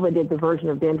probably did the version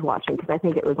of binge watching because I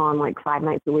think it was on like 5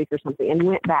 nights a week or something, and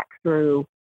went back through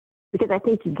because I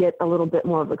think you get a little bit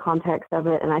more of the context of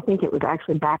it. And I think it was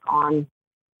actually back on,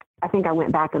 I think I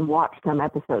went back and watched some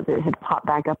episodes. It had popped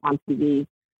back up on TV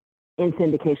in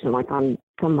syndication, like on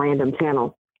some random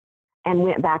channel, and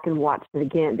went back and watched it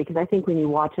again because I think when you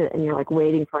watch it and you're like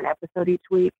waiting for an episode each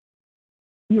week,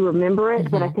 you remember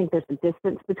it, but I think there's a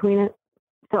distance between it.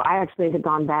 So I actually had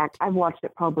gone back. I've watched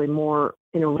it probably more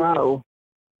in a row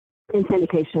in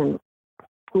syndication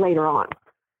later on.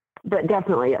 But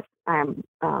definitely, yes, I am.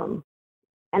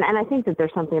 And I think that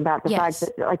there's something about the fact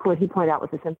that, like what he pointed out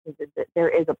with The Simpsons, is that there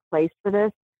is a place for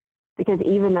this, because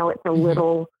even though it's a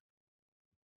little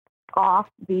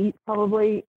offbeat,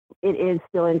 probably, it is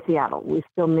still in Seattle. We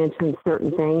still mention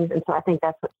certain things. And so I think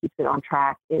that's what keeps it on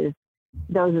track, is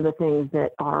those are the things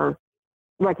that are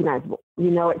recognizable.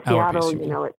 You know, it's Seattle, you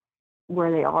know, it's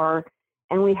where they are.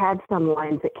 And we had some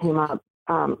lines that came up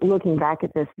looking back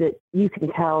at this that you can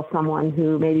tell someone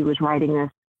who maybe was writing this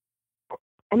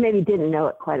and maybe didn't know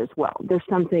it quite as well. There's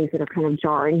some things that are kind of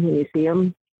jarring when you see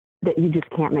them that you just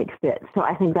can't make fit. So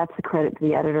I think that's the credit to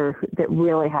the editor that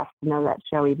really has to know that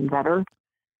show even better,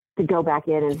 to go back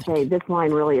in and say, this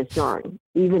line really is jarring.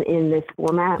 Even in this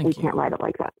format, we can't write it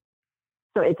like that.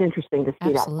 So it's interesting to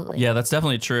see that. Yeah, that's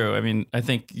definitely true. I mean, I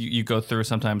think you go through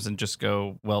sometimes and just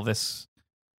go, well, this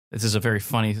is a very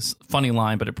funny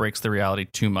line, but it breaks the reality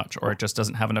too much, or it just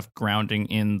doesn't have enough grounding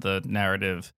in the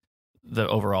narrative, the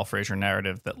overall Frasier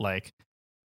narrative, that like,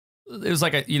 it was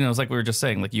like, it was like we were just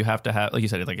saying, like you have to have, like you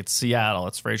said, like it's Seattle,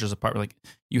 it's Frasier's apartment, like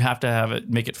you have to have it,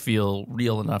 make it feel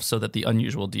real enough so that the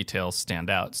unusual details stand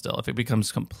out still. If it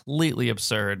becomes completely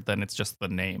absurd, then it's just the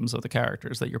names of the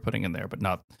characters that you're putting in there, but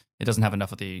it doesn't have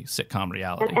enough of the sitcom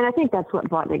reality. And I think that's what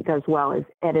Botnick does well, is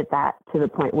edit that to the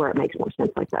point where it makes more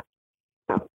sense like that.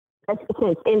 So that's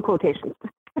in quotations.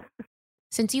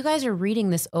 Since you guys are reading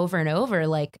this over and over,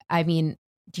 like, I mean,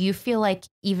 do you feel like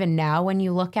even now when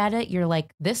you look at it, you're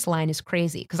like, this line is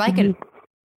crazy? Because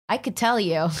I could tell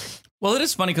you. Well, it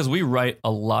is funny because we write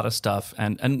a lot of stuff,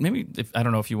 and maybe I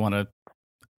don't know if you want to.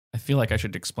 I feel like I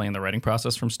should explain the writing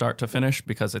process from start to finish,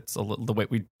 because it's the way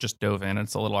we just dove in.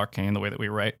 It's a little arcane the way that we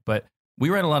write, but we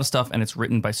write a lot of stuff, and it's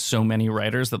written by so many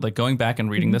writers that, like, going back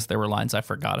and reading this, there were lines I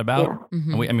forgot about. Yeah.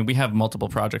 Mm-hmm. And we have multiple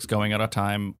projects going at a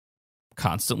time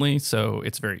constantly, so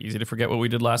it's very easy to forget what we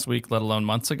did last week, let alone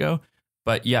months ago.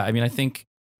 But yeah, I mean, I think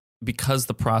because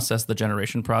the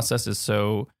generation process is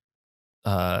so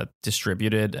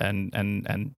distributed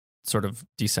and sort of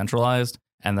decentralized,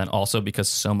 and then also because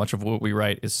so much of what we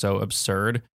write is so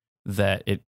absurd that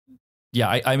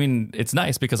I mean, it's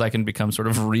nice because I can become sort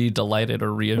of re-delighted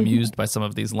or re-amused by some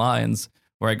of these lines,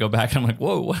 where I go back and I'm like,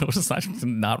 whoa, what was that? I did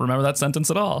not remember that sentence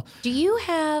at all. Do you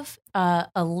have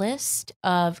a list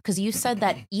of, because you said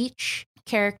that each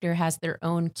character has their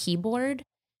own keyboard.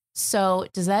 So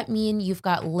does that mean you've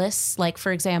got lists, like,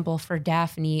 for example, for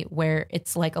Daphne, where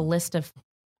it's like a list of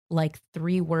like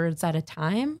 3 words at a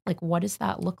time? Like, what does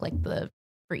that look like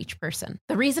for each person?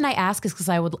 The reason I ask is because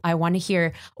I want to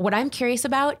hear, what I'm curious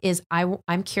about is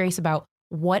I'm curious about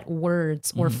what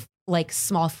words or like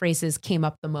small phrases came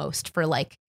up the most for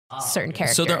like certain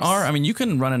characters. So there are, I mean, you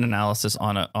can run an analysis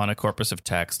on a corpus of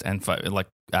text and like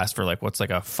ask for like what's like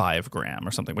a 5 gram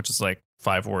or something, which is like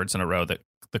 5 words in a row that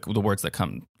the words that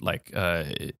come like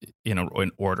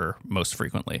in order most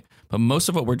frequently. But most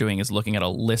of what we're doing is looking at a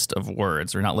list of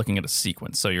words. We're not looking at a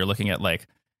sequence. So you're looking at, like,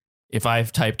 if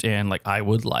I've typed in like I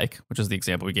would like, which is the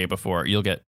example we gave before, you'll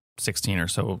get 16 or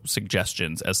so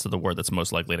suggestions as to the word that's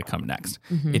most likely to come next.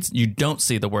 Mm-hmm. You don't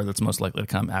see the word that's most likely to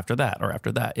come after that or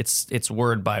after that. It's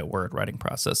word by word writing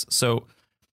process. So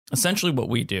essentially what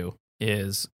we do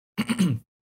is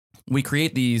we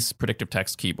create these predictive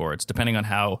text keyboards depending on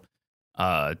how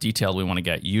detailed we want to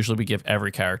get. Usually we give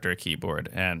every character a keyboard,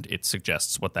 and it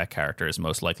suggests what that character is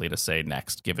most likely to say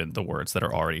next, given the words that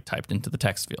are already typed into the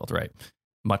text field, right?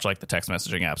 Much like the text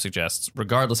messaging app suggests,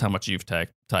 regardless how much you've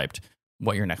typed,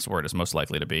 what your next word is most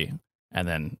likely to be, and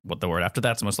then what the word after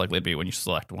that's most likely to be when you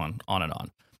select one, on and on.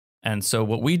 And so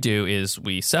what we do is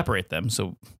we separate them.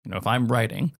 So, if I'm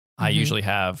writing, I usually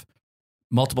have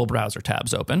multiple browser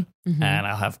tabs open, and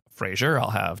I'll have Frasier,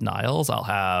 I'll have Niles, I'll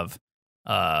have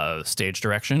stage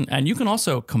direction, and you can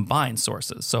also combine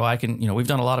sources. So I can, we've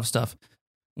done a lot of stuff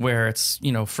where it's,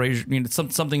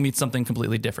 Frasier, something meets something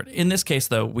completely different. In this case,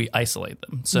 though, we isolate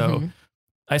them. So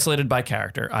isolated by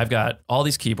character, I've got all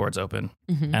these keyboards open,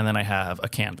 and then I have a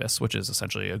canvas, which is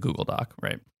essentially a Google Doc,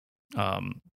 right?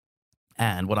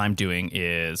 And what I'm doing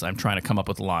is I'm trying to come up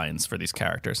with lines for these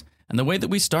characters. And the way that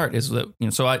we start is that,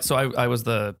 I was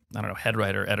the, head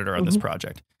writer, editor on this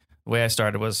project. The way I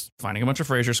started was finding a bunch of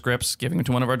Frasier scripts, giving them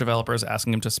to one of our developers,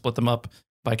 asking them to split them up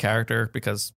by character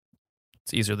because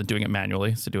it's easier than doing it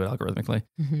manually, to do it algorithmically.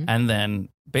 And then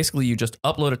basically you just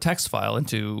upload a text file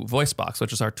into VoiceBox,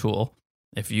 which is our tool.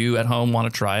 If you at home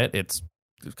want to try it, it's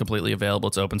completely available.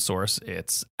 It's open source.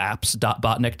 It's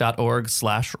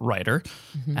apps.botnick.org/writer.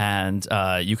 And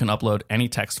you can upload any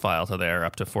text file to there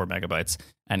up to 4 megabytes,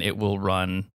 and it will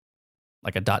run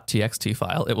like a .txt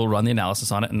file, it will run the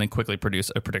analysis on it and then quickly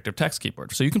produce a predictive text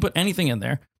keyboard. So you can put anything in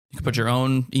there. You can put your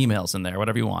own emails in there,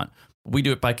 whatever you want. We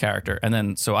do it by character. And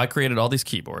then, so I created all these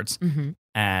keyboards,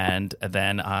 and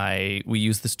then we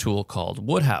use this tool called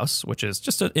Woodhouse, which is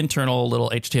just an internal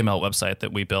little HTML website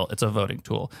that we built. It's a voting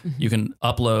tool. You can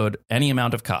upload any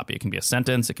amount of copy. It can be a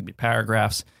sentence, it can be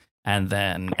paragraphs, and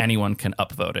then anyone can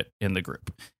upvote it in the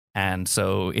group. And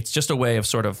so it's just a way of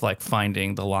sort of like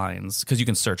finding the lines, because you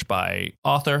can search by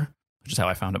author, which is how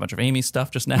I found a bunch of Amy's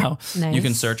stuff just now. Nice. You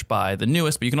can search by the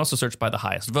newest, but you can also search by the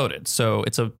highest voted. So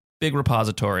it's a big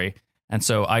repository. And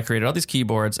so I created all these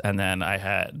keyboards, and then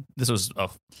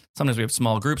sometimes we have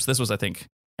small groups. This was, I think,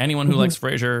 anyone who likes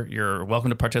Frasier, you're welcome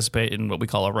to participate in what we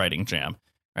call a writing jam.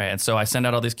 Right. And so I send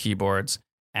out all these keyboards,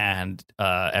 and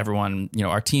everyone,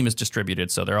 our team is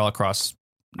distributed. So they're all across,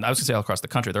 I was going to say all across the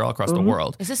country. They're all across the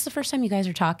world. Is this the first time you guys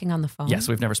are talking on the phone? Yes,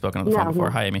 we've never spoken on the phone before.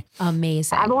 Hi, Amy.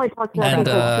 Amazing. I've only talked to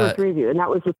 2 or 3 of you, and that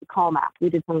was with the call map. We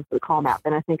did something for the call map,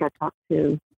 and I think I talked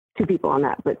to 2 people on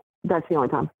that, but that's the only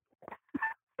time.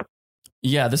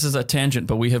 Yeah, this is a tangent,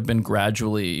 but we have been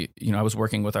gradually, I was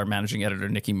working with our managing editor,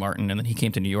 Nikki Martin, and then he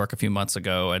came to New York a few months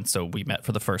ago. And so we met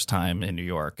for the first time in New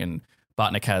York, and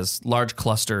Botnik has large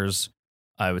clusters,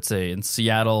 I would say, in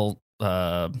Seattle,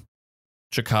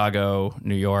 Chicago,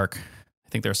 New York. I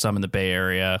think there's some in the Bay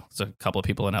Area. There's a couple of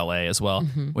people in LA as well.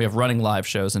 We have running live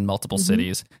shows in multiple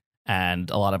cities, and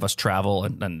a lot of us travel.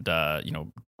 And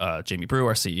Jamie Brew,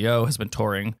 our CEO, has been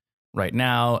touring right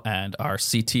now, and our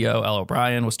CTO, Elle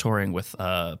O'Brien, was touring with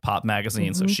Pop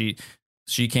Magazine. So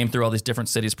she came through all these different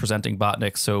cities presenting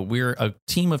Botnik. So we're a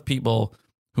team of people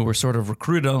who were sort of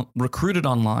recruited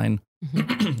online.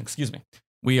 Excuse me.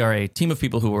 We are a team of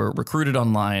people who were recruited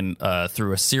online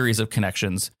through a series of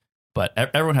connections, but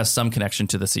everyone has some connection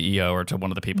to the CEO or to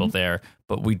one of the people there,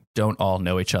 but we don't all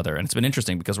know each other. And it's been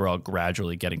interesting because we're all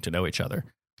gradually getting to know each other.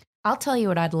 I'll tell you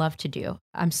what I'd love to do.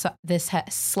 This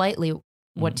has slightly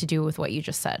what to do with what you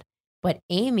just said. But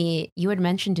Amy, you had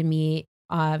mentioned to me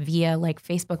via like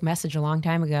Facebook message a long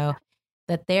time ago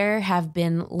that there have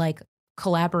been like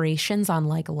collaborations on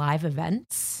like live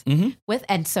events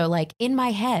and so like in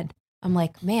my head, I'm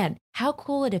like, man, how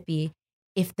cool would it be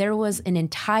if there was an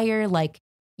entire like,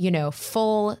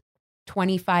 full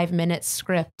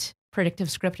 25-minute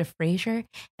predictive script of Frasier,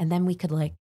 and then we could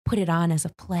like put it on as a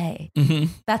play.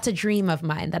 That's a dream of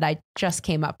mine that I just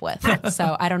came up with.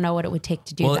 So I don't know what it would take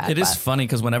to do that. Well, it is funny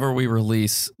because whenever we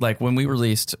release, like when we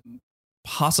released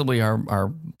possibly our I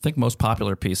think most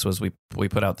popular piece was we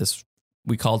put out this,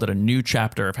 we called it a new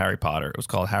chapter of Harry Potter. It was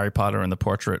called Harry Potter and the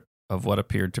Portrait of what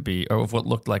appeared to be, or of what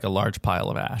looked like a large pile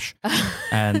of ash.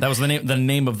 And that was the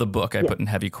name of the book I put in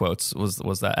heavy quotes was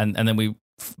that. And then we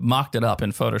mocked it up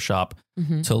in Photoshop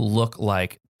to look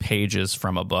like pages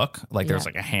from a book. Like there's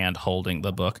like a hand holding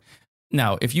the book.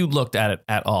 Now, if you looked at it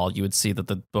at all, you would see that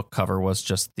the book cover was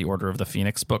just the Order of the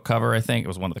Phoenix book cover. I think it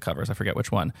was one of the covers. I forget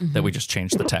which one that we just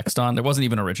changed the text on. There wasn't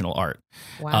even original art.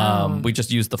 Wow. We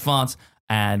just used the fonts,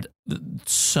 and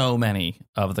so many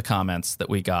of the comments that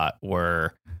we got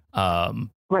were,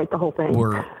 right, the whole thing.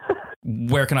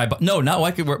 Where can I buy? No, not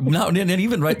why could no,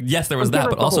 even right. Yes, there was that,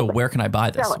 but also where can I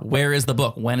buy this? Where is the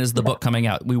book? When is the book coming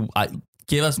out?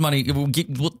 Give us money.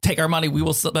 We'll take our money. We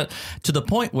will. But to the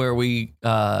point where we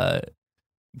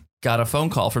got a phone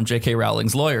call from J.K.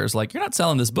 Rowling's lawyers, like, "You're not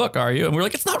selling this book, are you?" And we're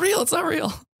like, "It's not real. It's not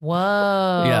real."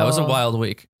 Whoa. Yeah, it was a wild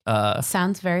week.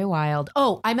 Sounds very wild.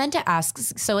 Oh, I meant to ask.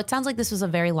 So it sounds like this was a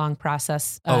very long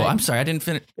process. I'm sorry. I didn't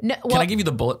finish. No, well, can I give you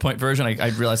the bullet point version? I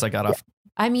realized I got off.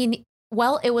 I mean,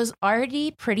 well, it was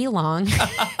already pretty long.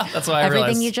 That's why I everything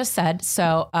realized. You just said.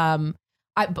 So, but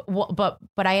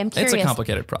I am curious. It's a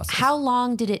complicated process. How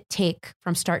long did it take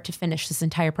from start to finish this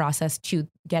entire process to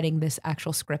getting this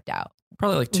actual script out?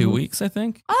 Probably like 2 weeks, I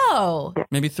think. Oh,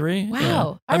 maybe 3. Wow.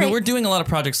 Yeah. I mean, we're doing a lot of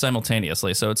projects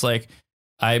simultaneously, so it's like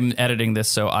I'm editing this,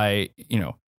 so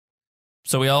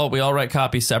so we all write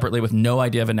copy separately with no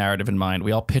idea of a narrative in mind.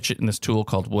 We all pitch it in this tool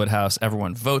called Woodhouse.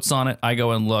 Everyone votes on it. I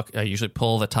go and look. I usually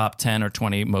pull the top 10 or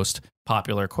 20 most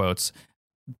popular quotes.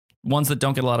 Ones that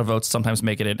don't get a lot of votes sometimes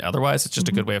make it in. Otherwise, it's just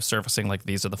a good way of surfacing, like,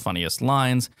 these are the funniest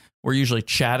lines. We're usually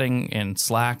chatting in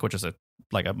Slack, which is a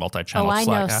multi-channel Slack app.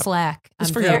 Oh, I know Slack.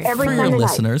 Just for your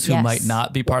listeners who might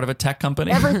not be part of a tech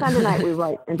company. Every Sunday night we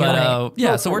write.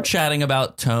 But so we're chatting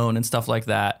about tone and stuff like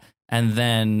that. And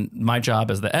then my job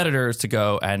as the editor is to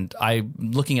go and I'm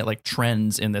looking at like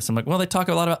trends in this. I'm like, well, they talk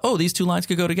a lot about, these two lines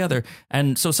could go together.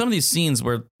 And so some of these scenes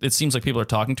where it seems like people are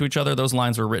talking to each other, those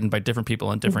lines were written by different people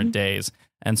on different days.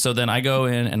 And so then I go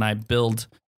in and I build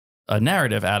a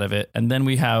narrative out of it. And then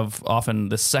we have often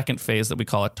the second phase that we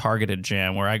call a targeted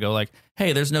jam, where I go like,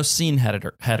 hey, there's no scene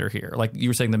header here. Like you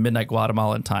were saying, the Midnight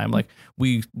Guatemalan time, like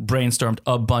we brainstormed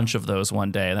a bunch of those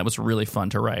one day, and that was really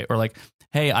fun to write. Or like,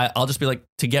 hey, I'll just be like,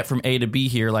 to get from A to B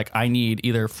here, like I need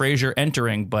either Frasier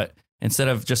entering, but instead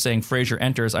of just saying Frasier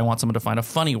enters, I want someone to find a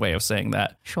funny way of saying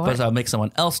that. Sure. But I'll make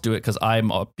someone else do it because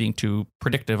I'm being too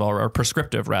predictive or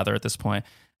prescriptive rather at this point.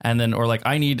 And then, or like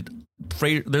I need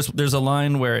there's a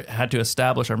line where it had to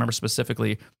establish, I remember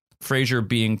specifically, Frasier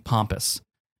being pompous.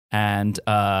 And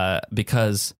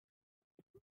because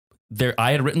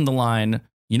I had written the line,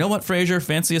 you know what, Frasier,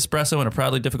 fancy espresso and a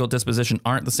proudly difficult disposition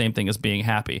aren't the same thing as being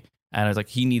happy. And I was like,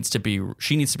 she needs to be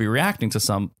reacting to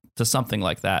something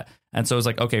like that. And so it was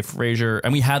like, okay, Frasier,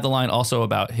 and we had the line also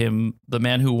about him, the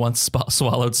man who once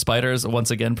swallowed spiders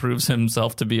once again proves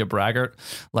himself to be a braggart.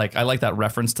 Like, I like that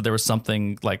reference to there was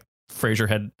something like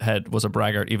Frasier was a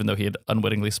braggart, even though he had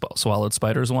unwittingly swallowed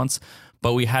spiders once.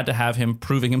 But we had to have him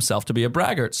proving himself to be a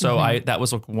braggart. So that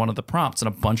was like one of the prompts, and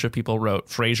a bunch of people wrote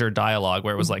Frasier dialogue,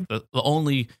 where it was like the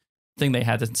only thing they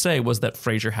had to say was that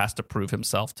Frasier has to prove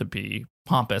himself to be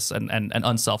pompous and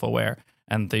unself-aware.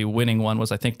 And the winning one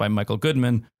was, I think, by Michael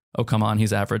Goodman. Oh, come on,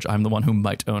 he's average. I'm the one who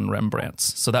might own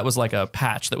Rembrandts. So that was like a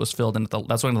patch that was filled in.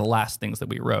 That's one of the last things that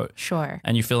we wrote. Sure.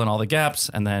 And you fill in all the gaps,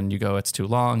 and then you go, it's too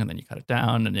long, and then you cut it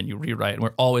down, and then you rewrite. And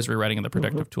we're always rewriting in the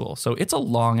predictive tool. So it's a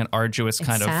long and arduous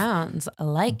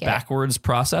backwards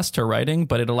process to writing,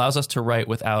 but it allows us to write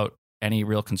without any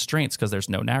real constraints because there's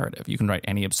no narrative. You can write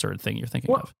any absurd thing you're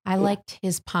thinking of. I liked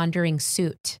his pondering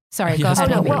suit. Sorry, go Yes,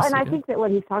 ahead. Oh, no, well, and I think that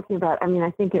what he's talking about, I mean,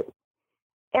 I think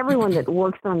everyone that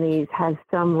works on these has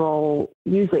some role,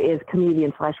 usually is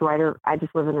comedian/writer. I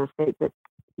just live in a state that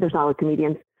there's not a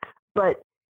comedians. But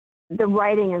the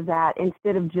writing of that,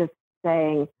 instead of just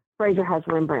saying Frasier has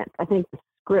Rembrandt, I think the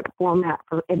script format,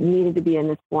 it needed to be in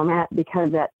this format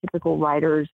because that typical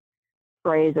writer's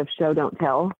phrase of show, don't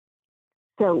tell.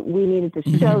 So we needed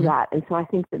to show that. And so I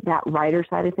think that writer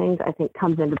side of things, I think,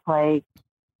 comes into play.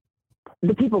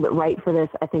 The people that write for this,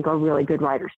 I think, are really good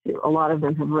writers too. A lot of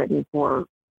them have written for,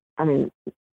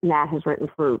 Nat has written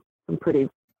for some pretty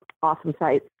awesome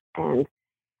sites. And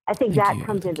I think that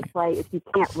comes into play if you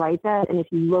can't write that. And if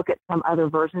you look at some other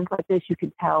versions like this, you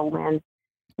can tell when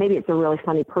maybe it's a really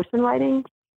funny person writing,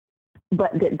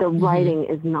 but the writing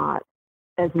is not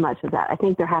as much of that. I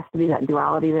think there has to be that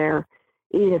duality there.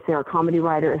 Even if they're a comedy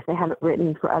writer, if they haven't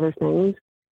written for other things,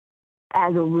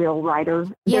 as a real writer,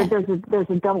 there's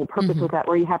a double purpose with that,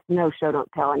 where you have to know show,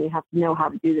 don't tell, and you have to know how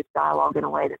to do this dialogue in a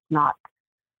way that's not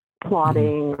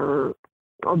plotting or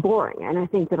boring. And I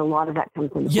think that a lot of that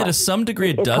comes into play. To some degree,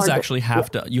 it does actually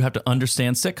you have to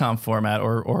understand sitcom format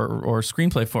or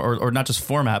screenplay or not just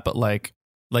format, but like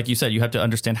you said, you have to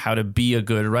understand how to be a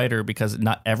good writer, because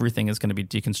not everything is going to be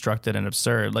deconstructed and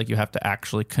absurd. Like, you have to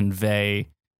actually convey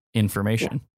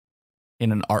information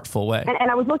in an artful way. And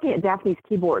I was looking at Daphne's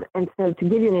keyboard. And so to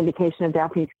give you an indication of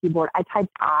Daphne's keyboard, I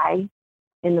typed I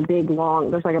in the big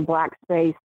long, there's like a black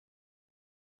space.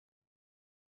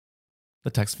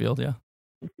 The text field, yeah.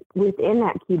 Within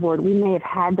that keyboard, we may have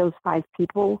had those 5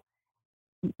 people,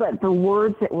 but the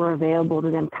words that were available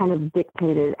to them kind of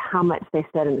dictated how much they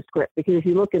said in the script. Because if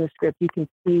you look in the script, you can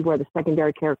see where the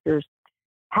secondary characters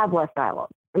have less dialogue.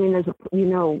 I mean, there's,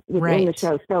 within the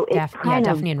show. So it kind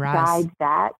of guides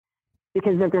that,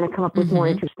 because they're going to come up with more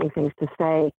interesting things to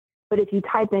say. But if you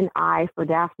type in I for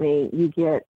Daphne, you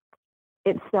get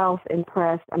itself,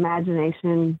 impressed,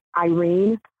 imagination,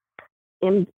 Irene,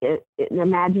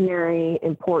 imaginary,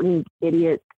 important,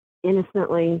 idiot,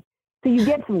 innocently. So you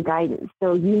get some guidance.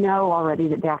 So you know already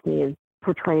that Daphne is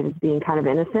portrayed as being kind of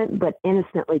innocent, but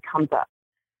innocently comes up.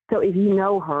 So if you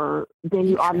know her, then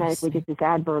you automatically get this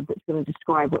adverb that's going to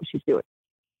describe what she's doing.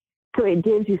 So it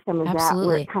gives you some of that,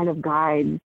 where it kind of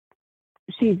guides.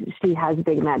 She has a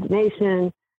big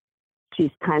imagination.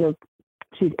 She's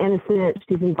innocent.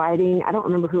 She's inviting. I don't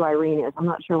remember who Irene is. I'm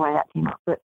not sure why that came up,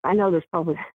 but I know there's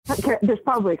probably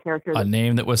a character. A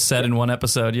name that was said in one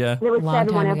episode, yeah. It was said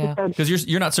in one episode. Because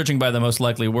you're not searching by the most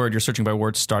likely word. You're searching by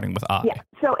words starting with I. Yeah.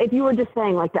 So if you were just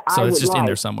saying like the I would like. So it's just in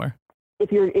there somewhere.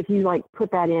 If you like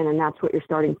put that in and that's what your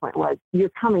starting point was,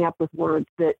 you're coming up with words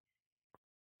that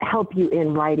help you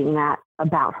in writing that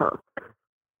about her.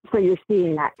 So you're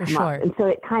seeing that come up. And so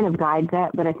it kind of guides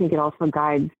that, but I think it also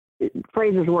guides,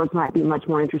 Frasier's words might be much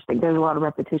more interesting. There's a lot of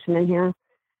repetition in here.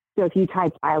 So if you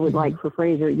type I would like for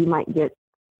Frasier, you might get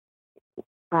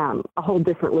a whole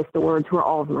different list of words where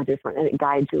all of them are different, and it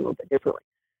guides you a little bit differently.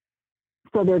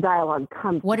 So their dialogue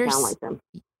comes to sound like them.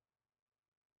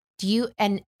 Do you,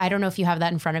 and I don't know if you have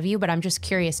that in front of you, but I'm just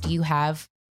curious, do you have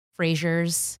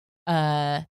Frasier's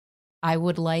I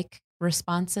would like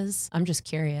responses? I'm just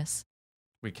curious.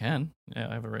 We can. Yeah,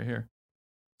 I have it right here.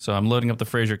 So I'm loading up the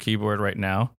Frasier keyboard right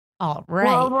now. All right.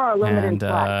 Well, we're our limited And,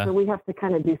 Slack, so we have to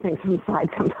kind of do things from the side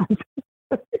sometimes.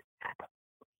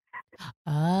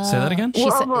 Say that again? She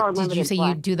We're said, over our did you limited say you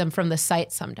Slack. do them from the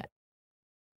site sometime?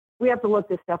 We have to look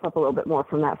this stuff up a little bit more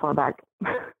from that far back.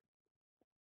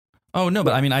 Oh, no,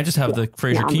 but I mean, I just have the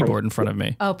Frasier Yeah, I'm keyboard in front of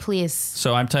me. Oh, please.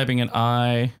 So I'm typing in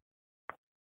I.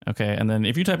 Okay, and then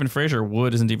if you type in Frasier,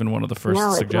 would isn't even one of the first No,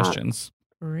 it's suggestions.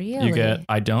 Really? You get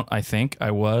I don't, I think,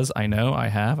 I was, I know, I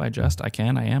have, I just, I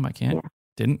can, I am, I can't, Yeah.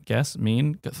 didn't, guess,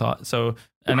 mean, thought. So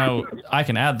I know I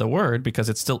can add the word because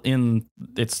it's still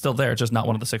there. It's just not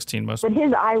one of the 16 most. But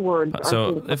his I words are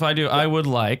So things- if I do, I would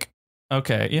like,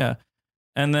 okay, yeah.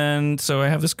 And then, so I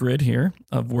have this grid here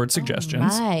of word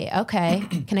suggestions. Right. Okay.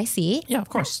 Can I see? Yeah, of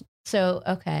course. So,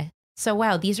 okay. So,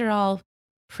 wow, these are all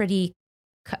pretty.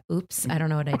 Oops. I don't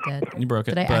know what I did. You broke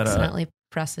it. Did I but, accidentally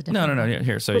press a no, different no, no. Yeah,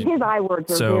 here. So, but his I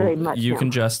words are very much you him.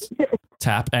 can just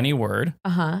tap any word.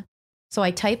 Uh-huh. So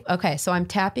I type, okay, so I'm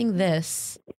tapping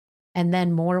this and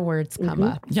then more words come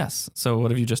Mhm. up. Yes. So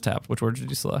what have you just tapped? Which word did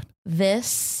you select?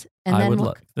 This, and I then would what-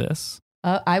 like this.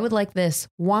 I would like this.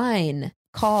 Wine,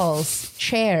 calls,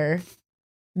 chair,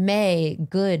 may,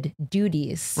 good,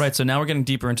 duties. Right. So now we're getting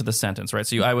deeper into the sentence, right?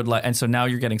 So you, I would like, and so now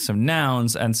you're getting some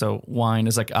nouns. And so wine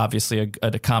is like obviously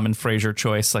a common Frasier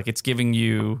choice. Like it's giving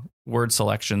you word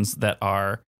selections that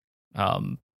are, All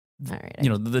right. you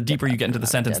know, the deeper you get into the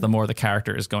sentence, the more the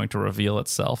character is going to reveal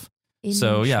itself.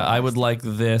 So yeah, I would like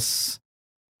this.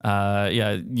 Yeah,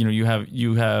 you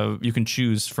know, you can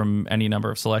choose from any number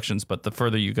of selections, but the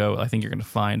further you go, I think you're going to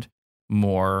find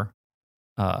more.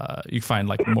 You find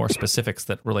like more specifics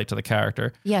that relate to the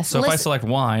character. Yes. So if I select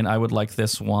wine, I would like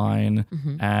this wine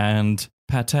Mhm. and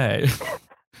pate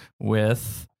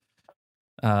with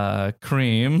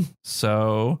cream,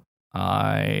 so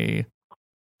I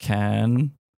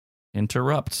can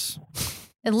interrupt.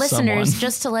 And listeners, someone.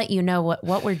 just to let you know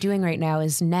what we're doing right now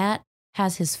is Nat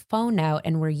has his phone out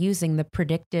and we're using the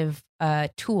predictive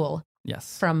tool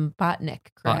Yes. from Botnik,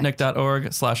 correct?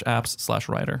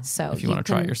 Botnik.org/apps/writer. So if you want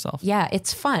to try it can- yourself. Yeah,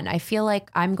 it's fun. I feel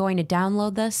like I'm going to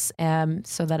download this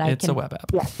so that I It's can. a web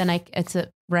app. Then it's a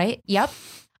right. Yep.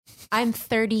 I'm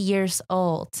 30 years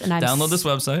old and I'm Download this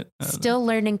website. still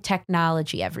learning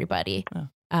technology, everybody.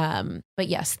 Yeah. But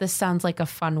yes, this sounds like a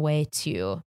fun way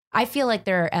to. I feel like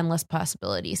there are endless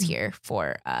possibilities here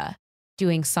for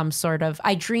doing some sort of.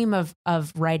 I dream of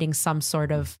writing some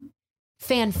sort of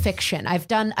fan fiction.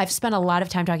 I've spent a lot of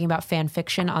time talking about fan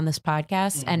fiction on this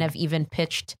podcast and have even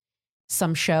pitched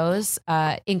some shows,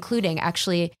 including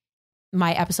actually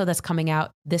my episode that's coming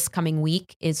out this coming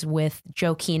week is with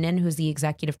Joe Keenan, who's the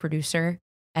executive producer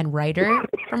and writer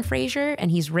from Frasier,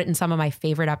 and he's written some of my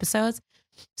favorite episodes.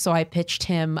 So I pitched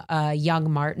him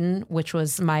Young Martin, which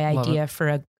was my Love idea for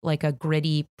a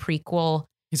gritty prequel.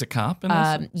 He's a cop in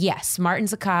this? Yes,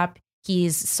 Martin's a cop.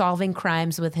 He's solving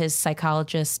crimes with his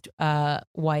psychologist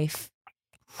wife.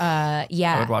 I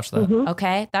Yeah. would watch that. Mhm.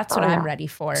 Okay, that's what Oh, yeah. I'm ready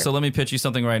for. So let me pitch you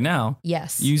something right now.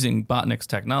 Yes. Using Botnik's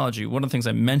technology, one of the things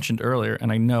I mentioned earlier,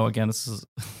 and I know again this is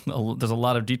there's a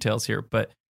lot of details here,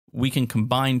 but we can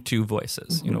combine two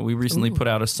voices. You know, we recently Ooh. put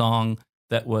out a song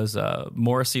that was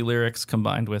Morrissey lyrics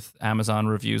combined with Amazon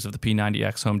reviews of the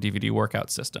P90X home DVD workout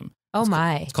system. Oh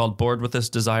my. It's called Bored with This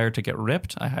Desire to Get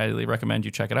Ripped. I highly recommend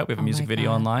you check it out. We have a Oh music my video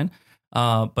God. online.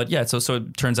 But yeah, so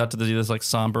it turns out to be this like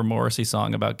somber Morrissey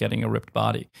song about getting a ripped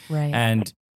body. Right.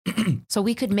 And So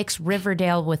we could mix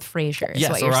Riverdale with Frasier. Is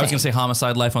yes, what or you're I was going to saying. say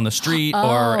Homicide: Life on the Street, Oh,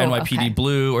 or NYPD okay.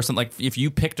 Blue, or something like. If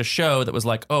you picked a show that was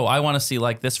like, oh, I want to see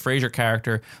like this Frasier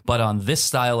character, but on this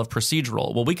style of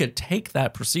procedural. Well, we could take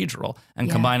that procedural and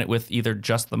Yeah. combine it with either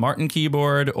just the Martin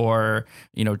keyboard, or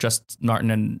just Martin,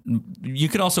 and you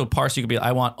could also parse. You could be,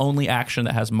 I want only action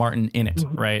that has Martin in it,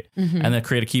 right? Mhm. And then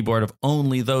create a keyboard of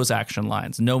only those action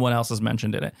lines. No one else is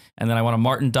mentioned in it. And then I want a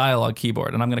Martin dialogue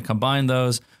keyboard, and I'm going to combine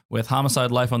those with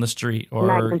Homicide: Life on the Street, or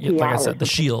Magnum like I PI said, The or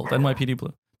Shield, NYPD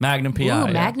Blue, Magnum PI. Ooh, yeah.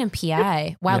 Magnum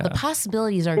PI. Wow, the Yeah.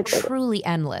 possibilities are truly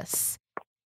endless.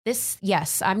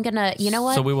 Yes, I'm gonna. You know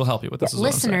what? So we will help you with this. is what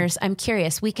I'm saying. Listeners, I'm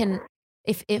curious. We can,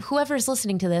 if whoever's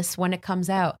listening to this when it comes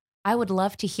out, I would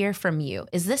love to hear from you.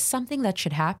 Is this something that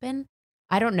should happen?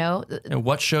 I don't know. And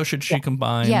what show should she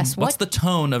combine? Yes, What's the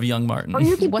tone of Young Martin? Or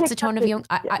you can What's pick the tone of something-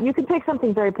 young? you can pick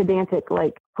something very pedantic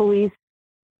like police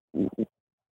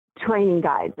training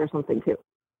guides or something too.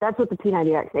 That's what the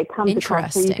P90X, it comes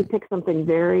across. So you Interesting. can pick something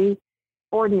very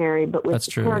ordinary, but with That's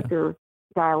true, yeah. character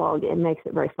dialogue, it makes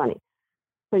it very funny.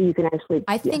 So you can actually.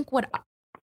 I yeah. think what.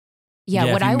 Yeah, Yeah,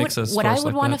 if what you I would mix a what I source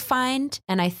would like want to that. find,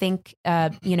 and I think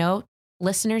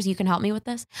listeners, you can help me with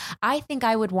this. I think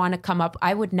I would want to come up.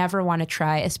 I would never want to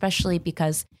try, especially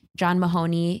because John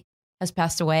Mahoney has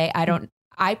passed away.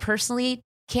 I personally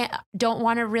don't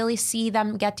want to really see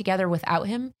them get together without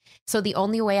him. So the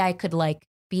only way I could like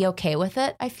be okay with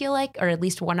it, I feel like, or at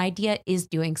least one idea, is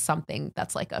doing something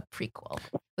that's like a prequel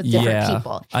with different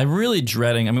people. I'm really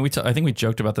dreading. I mean, I think we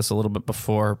joked about this a little bit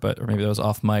before, or maybe that was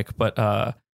off mic. But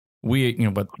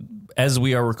but as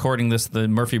we are recording this, the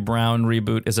Murphy Brown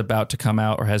reboot is about to come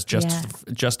out, or has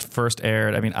just first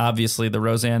aired. I mean, obviously the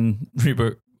Roseanne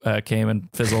reboot came and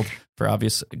fizzled for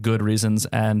obvious good reasons,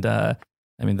 and I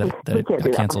mean that it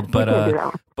got canceled.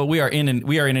 But we are in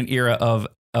an era of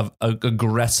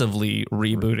aggressively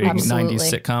rebooting Absolutely.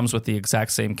 90s sitcoms with the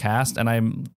exact same cast, and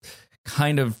I'm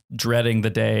kind of dreading the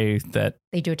day that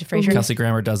they do it to Frasier. Kelsey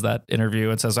Grammer does that interview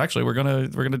and says, "Actually, we're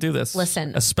gonna do this."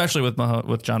 Listen, especially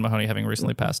with John Mahoney having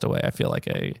recently passed away, I feel like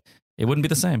it wouldn't be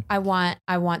the same. I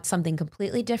want something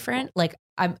completely different. Like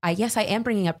I guess I am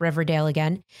bringing up Riverdale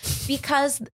again,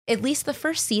 because at least the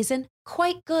first season,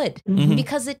 quite good,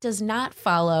 because it does not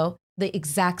follow the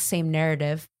exact same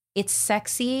narrative. It's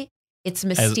sexy. It's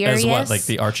mysterious. As what, like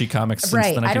the Archie comics? Since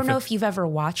right. The I don't know if you've ever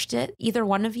watched it, either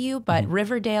one of you, but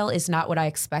Riverdale is not what I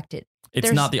expected.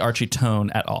 It's not the Archie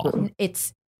tone at all.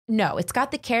 It's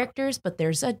got the characters, but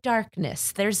there's a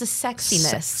darkness. There's a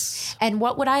sexiness. And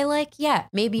what would I like? Yeah,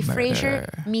 maybe Murder.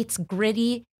 Frasier meets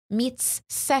gritty, meets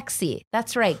sexy.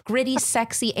 That's right. Gritty,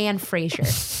 sexy, and Frasier.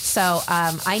 So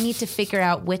I need to figure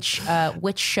out which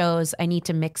shows I need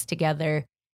to mix together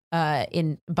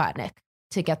in Botnick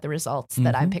to get the results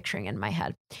that I'm picturing in my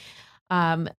head.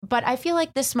 But I feel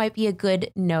like this might be a good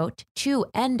note to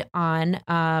end on.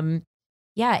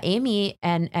 Amy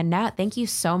and Nat, thank you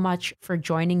so much for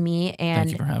joining me. And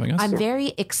thank you for having us. I'm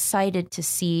very excited to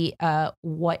see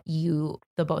what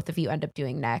the both of you end up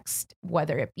doing next,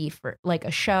 whether it be for like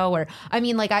a show or, I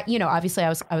mean, like, obviously I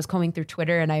was combing through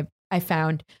Twitter and I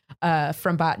found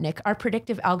from Botnick, our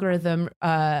predictive algorithm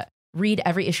read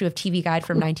every issue of TV Guide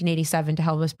from 1987 to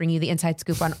help us bring you the inside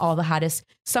scoop on all the hottest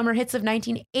summer hits of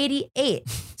 1988.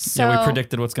 So, we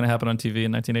predicted what's going to happen on TV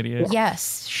in 1988.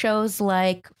 Yes. Shows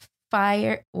like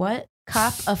Cop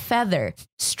a Feather,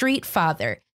 Street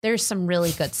Father. There's some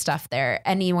really good stuff there.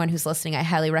 Anyone who's listening, I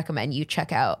highly recommend you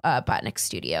check out Botnick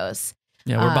Studios.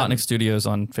 Yeah, we're Botnick Studios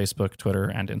on Facebook, Twitter,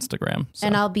 and Instagram. So.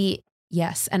 And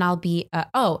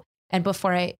and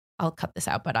before I'll cut this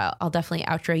out, but I'll definitely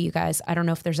outro you guys. I don't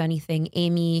know if there's anything,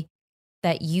 Amy,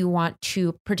 that you want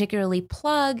to particularly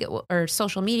plug or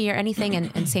social media or anything,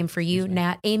 and same for you,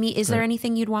 Nat. Amy, is there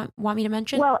anything you'd want me to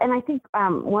mention? Well, and I think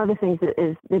one of the things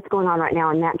that's going on right now,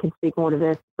 and Nat can speak more to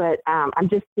this, but I'm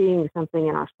just seeing something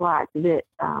in our Slack that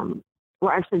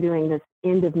we're actually doing this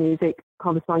end of music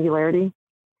called the Singularity,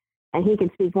 and he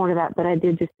can speak more to that, but I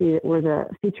did just see that we're the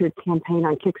featured campaign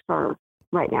on Kickstarter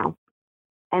right now.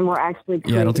 And we're actually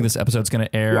I don't think this episode's going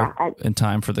to air in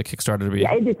time for the Kickstarter to be.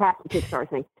 Yeah, it did pass the Kickstarter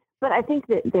thing. But I think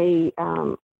that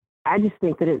I just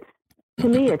think that to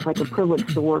me, it's like a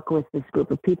privilege to work with this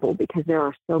group of people because there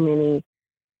are so many,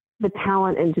 the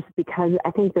talent, and just because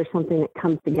I think there's something that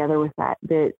comes together with that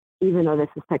even though this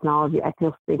is technology, I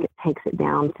still think it takes it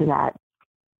down to that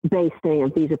base thing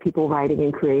of these are people writing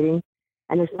and creating.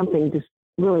 And there's something just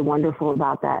really wonderful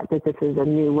about that this is a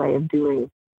new way of doing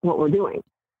what we're doing.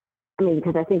 I mean,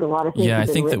 because I think a lot of things. Yeah, I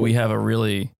think that we have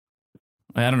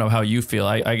I don't know how you feel.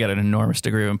 I get an enormous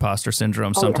degree of imposter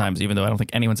syndrome sometimes, even though I don't think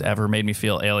anyone's ever made me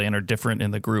feel alien or different in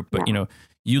the group. But,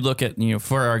 you look at,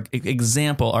 for our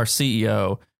example, our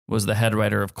CEO was the head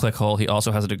writer of Clickhole. He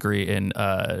also has a degree in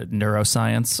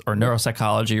neuroscience or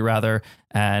neuropsychology, rather,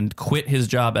 and quit his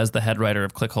job as the head writer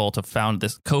of Clickhole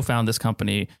to co-found this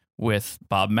company with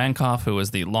Bob Mankoff, who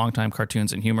was the longtime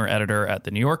cartoons and humor editor at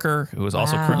The New Yorker, who is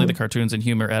also currently the cartoons and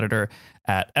humor editor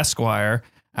at Esquire.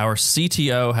 Our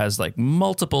CTO has like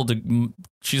multiple,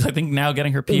 she's I think now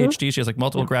getting her PhD. She has like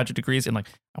multiple graduate degrees in like,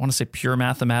 I want to say pure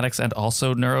mathematics and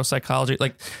also neuropsychology.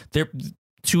 Like they're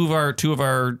two of our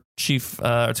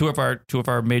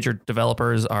major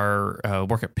developers are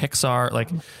work at Pixar. Like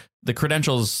the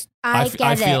credentials. I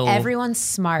feel everyone's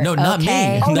smart. No, not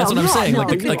okay? me. That's what I'm saying.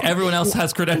 Like everyone else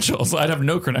has credentials. I'd have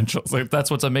no credentials. Like that's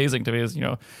what's amazing to me is,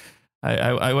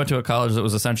 I went to a college that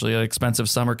was essentially an expensive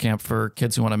summer camp for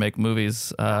kids who want to make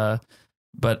movies.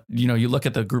 But you look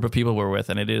at the group of people we're with,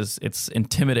 and it's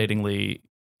intimidatingly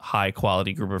high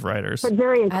quality group of writers. But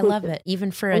very inclusive. I love it,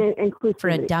 even for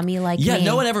a dummy like me. Yeah,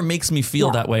 no one ever makes me feel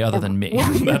that way other than me.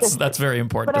 That's very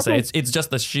important to say. It's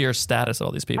just the sheer status of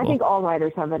all these people. I think all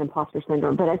writers have that imposter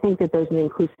syndrome, but I think that there's an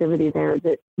inclusivity there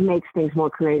that makes things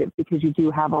more creative because you do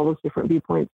have all those different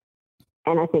viewpoints.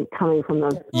 And I think coming from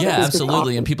those,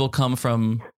 absolutely, and people come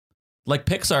from like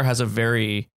Pixar has a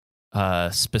very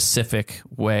specific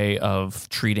way of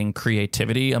treating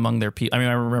creativity among their people. I mean,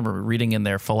 I remember reading in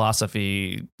their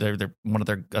philosophy, they're one of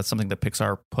their something that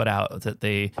Pixar put out, that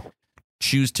they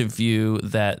choose to view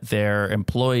that their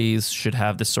employees should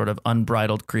have this sort of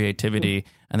unbridled creativity.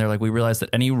 And they're like, we realize that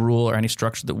any rule or any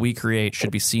structure that we create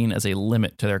should be seen as a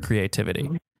limit to their creativity.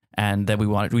 And that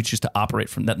we choose to operate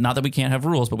from that. Not that we can't have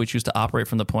rules, but we choose to operate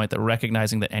from the point that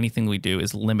recognizing that anything we do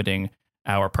is limiting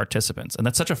our participants. And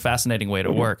that's such a fascinating way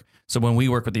to work. So when we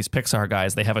work with these Pixar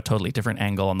guys, they have a totally different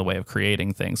angle on the way of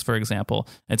creating things. For example,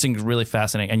 it's really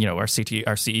fascinating. And, our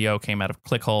CEO came out of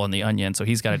Clickhole and The Onion, so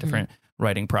he's got a different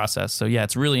writing process. So yeah,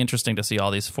 it's really interesting to see all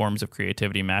these forms of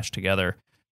creativity mashed together.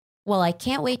 Well, I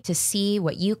can't wait to see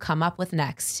what you come up with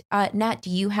next. Nat, do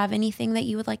you have anything that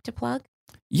you would like to plug?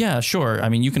 Yeah, sure. I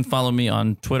mean, you can follow me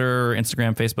on Twitter,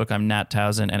 Instagram, Facebook. I'm Nat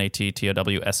Towson,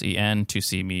 NATTOWSEN, to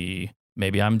see me.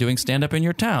 Maybe I'm doing stand-up in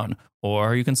your town,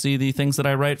 or you can see the things that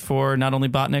I write for not only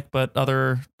Botnik, but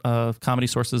other comedy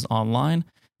sources online.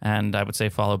 And I would say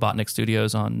follow Botnik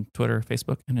Studios on Twitter,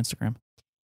 Facebook, and Instagram.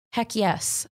 Heck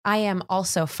yes. I am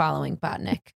also following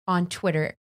Botnik on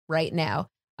Twitter right now.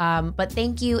 But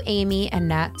thank you, Amy and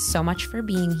Nat, so much for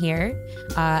being here.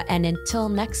 And until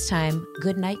next time,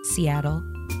 good night, Seattle.